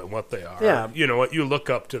capable than what they are. Yeah. You know what? You look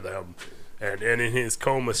up to them, and in his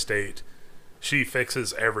coma state, she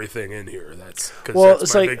fixes everything in here. That's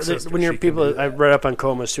it's like when you're people. I read up on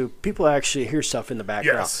comas too. People actually hear stuff in the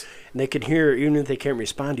background, and they can hear even if they can't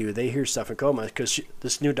respond to you. They hear stuff in coma because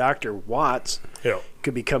this new doctor Watts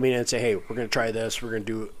could be coming in and say, "Hey, we're going to try this. We're going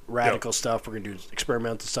to do radical stuff. We're going to do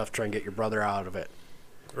experimental stuff. To try and get your brother out of it."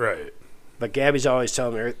 Right. But Gabby's always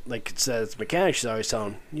telling her, like it says, mechanic. She's always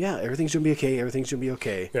telling, "Yeah, everything's going to be okay. Everything's going to be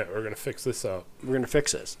okay. Yeah, we're going to fix this up. We're going to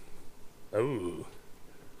fix this."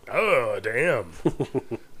 Oh, damn.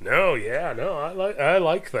 No, I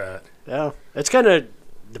like that. Yeah. It's kind of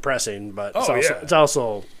depressing, but it's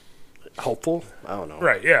also hopeful. I don't know.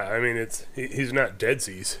 Right, yeah. I mean, he's not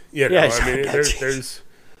deadsies. You know? I mean,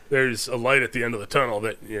 there's a light at the end of the tunnel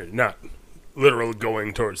that you're not literally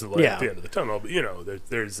going towards the light at the end of the tunnel, but, you know,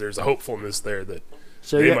 there's a hopefulness there that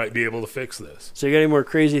they might be able to fix this. So you got any more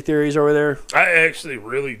crazy theories over there? I actually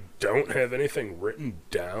really don't have anything written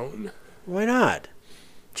down. Why not?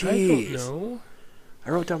 Jeez. I don't know. I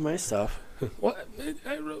wrote down my stuff. What?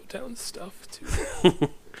 I wrote down stuff, too.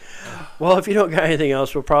 Well, if you don't got anything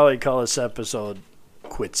else, we'll probably call this episode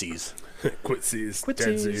Quitsies. Quitsies.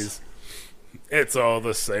 Deadsies. It's all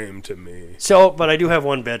the same to me. So, but I do have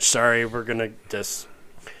one bitch. Sorry, we're going to just...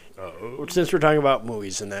 Since we're talking about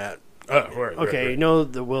movies and that. Right. You know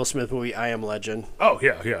the Will Smith movie, I Am Legend? Oh,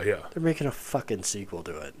 yeah. They're making a fucking sequel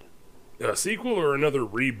to it. A sequel or another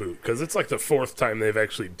reboot? Because it's like the 4th time they've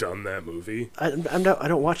actually done that movie. I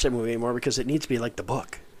don't watch that movie anymore because it needs to be like the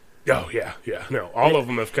book. Oh, yeah. No, all of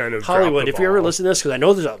them have kind of Hollywood, if you ever listen to this, because I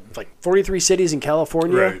know there's like 43 cities in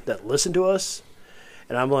California that listen to us.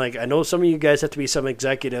 And I'm like, I know some of you guys have to be some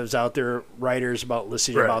executives out there, writers about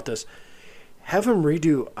listening about this. Have them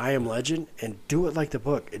redo I Am Legend and do it like the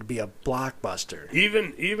book. It'd be a blockbuster.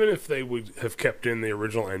 Even if they would have kept in the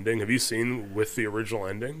original ending, have you seen with the original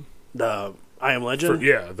ending? The I Am Legend?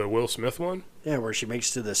 The Will Smith one? Yeah, where she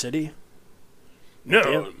makes it to the city?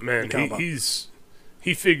 No, man,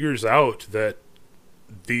 he figures out that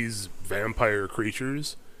these vampire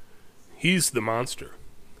creatures, he's the monster.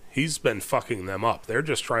 He's been fucking them up. They're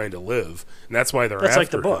just trying to live, and that's why they're after him. That's like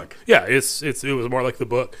the book. Yeah, it was more like the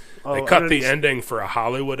book. They cut the ending for a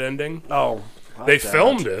Hollywood ending. Oh. They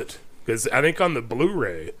filmed it, because I think on the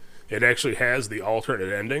Blu-ray, it actually has the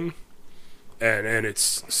alternate ending. And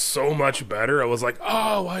it's so much better. I was like,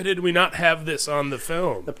 oh, why did we not have this on the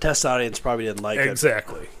film? The test audience probably didn't like it.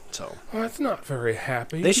 Exactly. So that's not very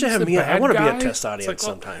happy. They should have me. I want to be a test audience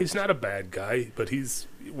sometimes. He's not a bad guy, but he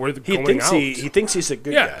thinks he's a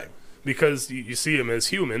good guy. Because you see him as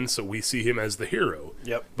human, so we see him as the hero.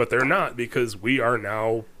 Yep. But they're not, because we are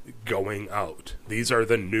now going out. These are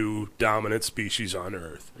the new dominant species on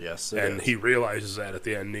Earth. Yes, and he realizes that at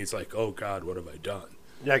the end, and he's like, "Oh God, what have I done?"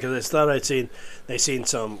 Yeah, because I thought they seen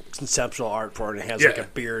some conceptual art for it, and it has like a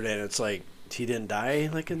beard, and it's like he didn't die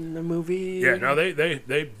like in the movie. Yeah, no, they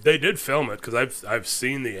did film it because I've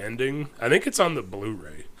seen the ending. I think it's on the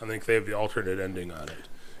Blu-ray. I think they have the alternate ending on it,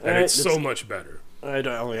 and it's so much better. I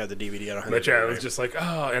only have the DVD. I don't have But yeah, it was just like,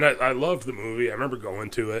 oh, and I loved the movie. I remember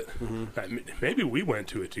going to it. Mm-hmm. Maybe we went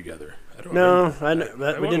to it together. I don't know.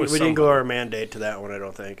 We didn't go our mandate to that one, I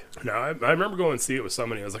don't think. No, I remember going to see it with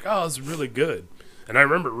somebody. I was like, oh, this is really good. And I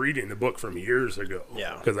remember reading the book from years ago.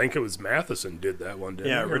 Yeah. Because I think it was Matheson did that one,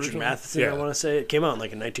 didn't he? Richard Matheson, I want to say. It came out in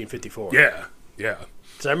like in 1954. Yeah.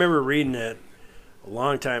 So I remember reading it a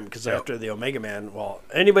long time because after the Omega Man, well,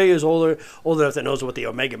 anybody who's old enough that knows what the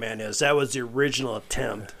Omega Man is, that was the original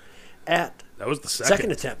attempt at... That was the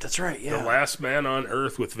second attempt. That's right, yeah. The Last Man on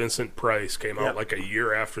Earth with Vincent Price came out like a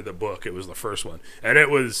year after the book. It was the first one. And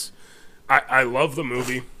it was... I love the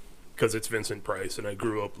movie because it's Vincent Price, and I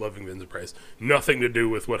grew up loving Vincent Price. Nothing to do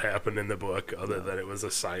with what happened in the book other than it was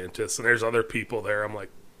a scientist. And there's other people there. I'm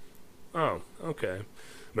like, oh, okay.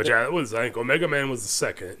 But I think Omega Man was the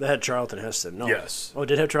second. That had Charlton Heston, no? Yes. Oh,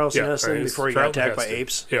 did it have Charlton Heston before he got attacked by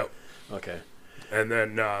apes? Yep. Okay. And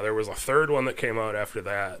then there was a third one that came out after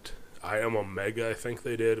that. I Am Omega, I think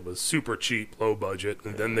they did. It was super cheap, low budget.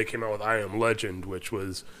 And then they came out with I Am Legend, which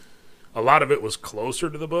was... A lot of it was closer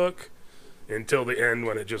to the book until the end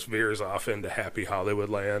when it just veers off into Happy Hollywood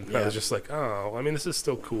Land. Yeah. I was just like, oh, I mean, this is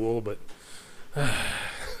still cool, but...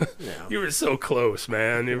 You were so close,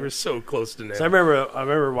 man. You were so close to now. So I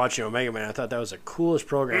remember watching Omega Man. I thought that was the coolest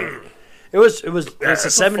program. It's a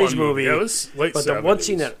 70s movie. Yeah, it was late but 70s. The one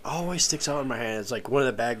scene that always sticks out in my head is like one of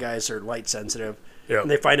the bad guys are light sensitive. Yep. And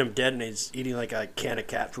they find him dead and he's eating like a can of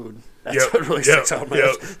cat food. That's what really sticks out in my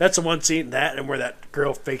head. That's the one scene, that and where that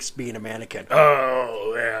girl fakes being a mannequin.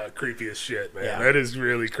 Oh, yeah. Creepy as shit, man. Yeah. That is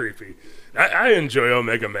really creepy. I enjoy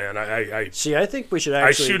Omega Man. I think we should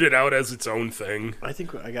actually... I shoot it out as its own thing. I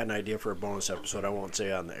think I got an idea for a bonus episode. I won't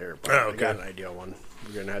say on the air, but I got an idea one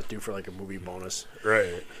we're going to have to do for like a movie bonus.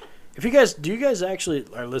 Right. Do you guys actually,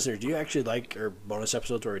 our listeners, do you actually like our bonus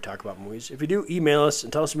episodes where we talk about movies? If you do, email us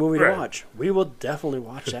and tell us a movie to watch. We will definitely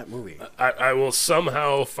watch that movie. I will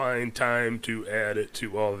somehow find time to add it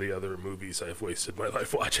to all the other movies I've wasted my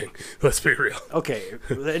life watching. Let's be real. Okay,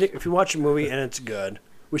 if you watch a movie and it's good,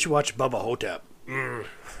 we should watch Bubba Hotep.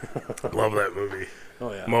 Love that movie.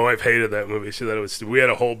 Oh, yeah. My wife hated that movie. She thought it was... We had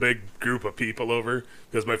a whole big group of people over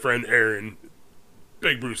because my friend Aaron...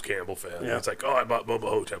 Big Bruce Campbell fan. Yeah. It's like, oh, I bought Bubba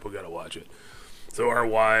Hotep. We got to watch it. So our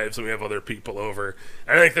wives and we have other people over.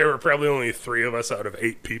 I think there were probably only 3 of us out of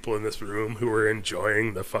 8 people in this room who were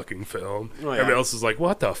enjoying the fucking film. Oh, yeah. Everybody else is like,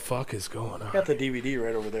 what the fuck is going on? I got the DVD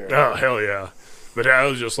right over there. Oh, hell yeah. But I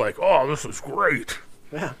was just like, oh, this is great.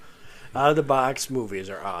 Yeah. Out of the box movies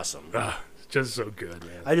are awesome. Just so good,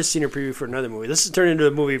 man. I just seen a preview for another movie. This is turning into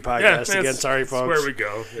a movie podcast again. Sorry, folks. That's where we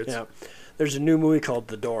go. There's a new movie called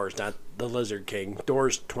The Doors, not The Lizard King.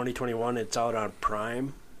 Doors 2021. It's out on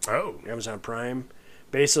Prime. Oh. Amazon Prime.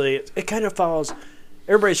 Basically, it kind of follows...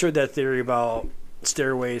 Everybody's heard that theory about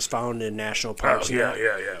stairways found in national parks. Oh,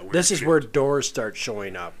 yeah. This is where doors start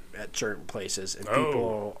showing up at certain places, and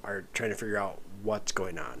people are trying to figure out what's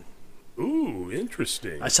going on. Ooh,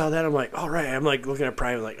 interesting. I saw that. I'm like, all right. I'm like looking at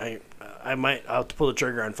Prime. Like, I'll have to pull the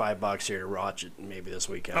trigger on $5 here to watch it maybe this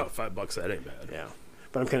weekend. Oh, $5, that ain't bad. Yeah.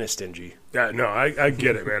 But I'm kind of stingy. Yeah, no, I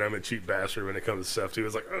get it, man. I'm a cheap bastard when it comes to stuff, too.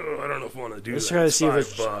 It's like, I don't know if I want to do that. Let's try to see if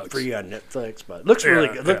it's free on Netflix, but it looks really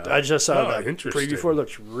good. I just saw the preview for it.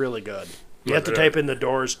 Looks really good. You have to type in The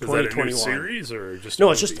Doors 2021. Is that a new series or just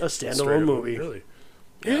No, it's just a standalone movie. Really?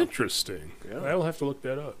 Yeah. Interesting. Yeah. I will have to look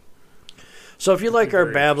that up. So if you like our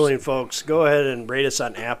babbling, folks, go ahead and rate us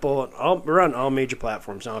on Apple. We're on all major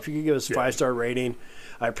platforms now. If you could give us a 5-star rating,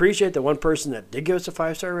 I appreciate the one person that did give us a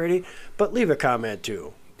 5-star rating, but leave a comment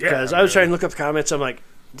too. Because I was trying to look up comments. I'm like,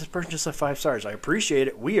 this person just said 5 stars. I appreciate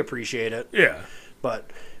it. We appreciate it. Yeah.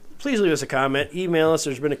 But please leave us a comment. Email us.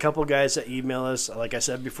 There's been a couple guys that email us, like I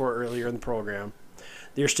said before earlier in the program.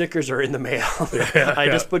 Your stickers are in the mail. I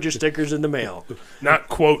just put your stickers in the mail. Not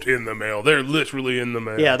quote in the mail. They're literally in the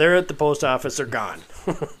mail. Yeah, they're at the post office. They're gone.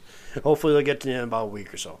 Hopefully they'll get to you in about a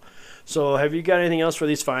week or so. So have you got anything else for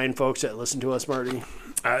these fine folks that listen to us, Marty?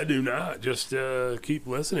 I do not. Just keep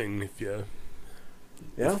listening if you...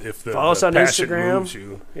 Yeah. If the, follow us on Instagram. Moves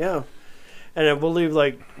you. Yeah. And then we'll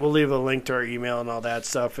leave a link to our email and all that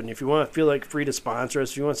stuff. And if you want to feel like free to sponsor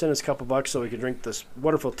us, if you want to send us a couple bucks so we can drink this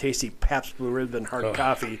wonderful, tasty Pabst Blue Ribbon hard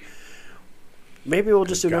coffee, maybe we'll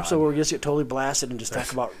just do an episode where we just get totally blasted and just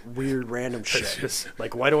talk about weird random shit.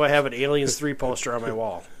 Like, why do I have an Aliens 3 poster on my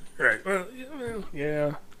wall? Right. Well,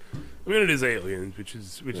 yeah. I mean, it is aliens, which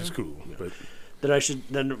is cool, but.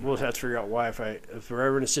 Then we'll have to figure out why. If we're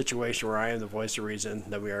ever in a situation where I am the voice of reason,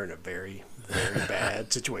 then we are in a very, very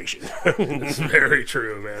bad situation. It's very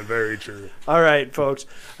true, man. Very true. All right, folks.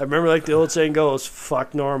 I remember, like the old saying goes,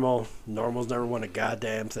 fuck normal. Normal's never won a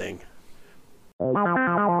goddamn thing.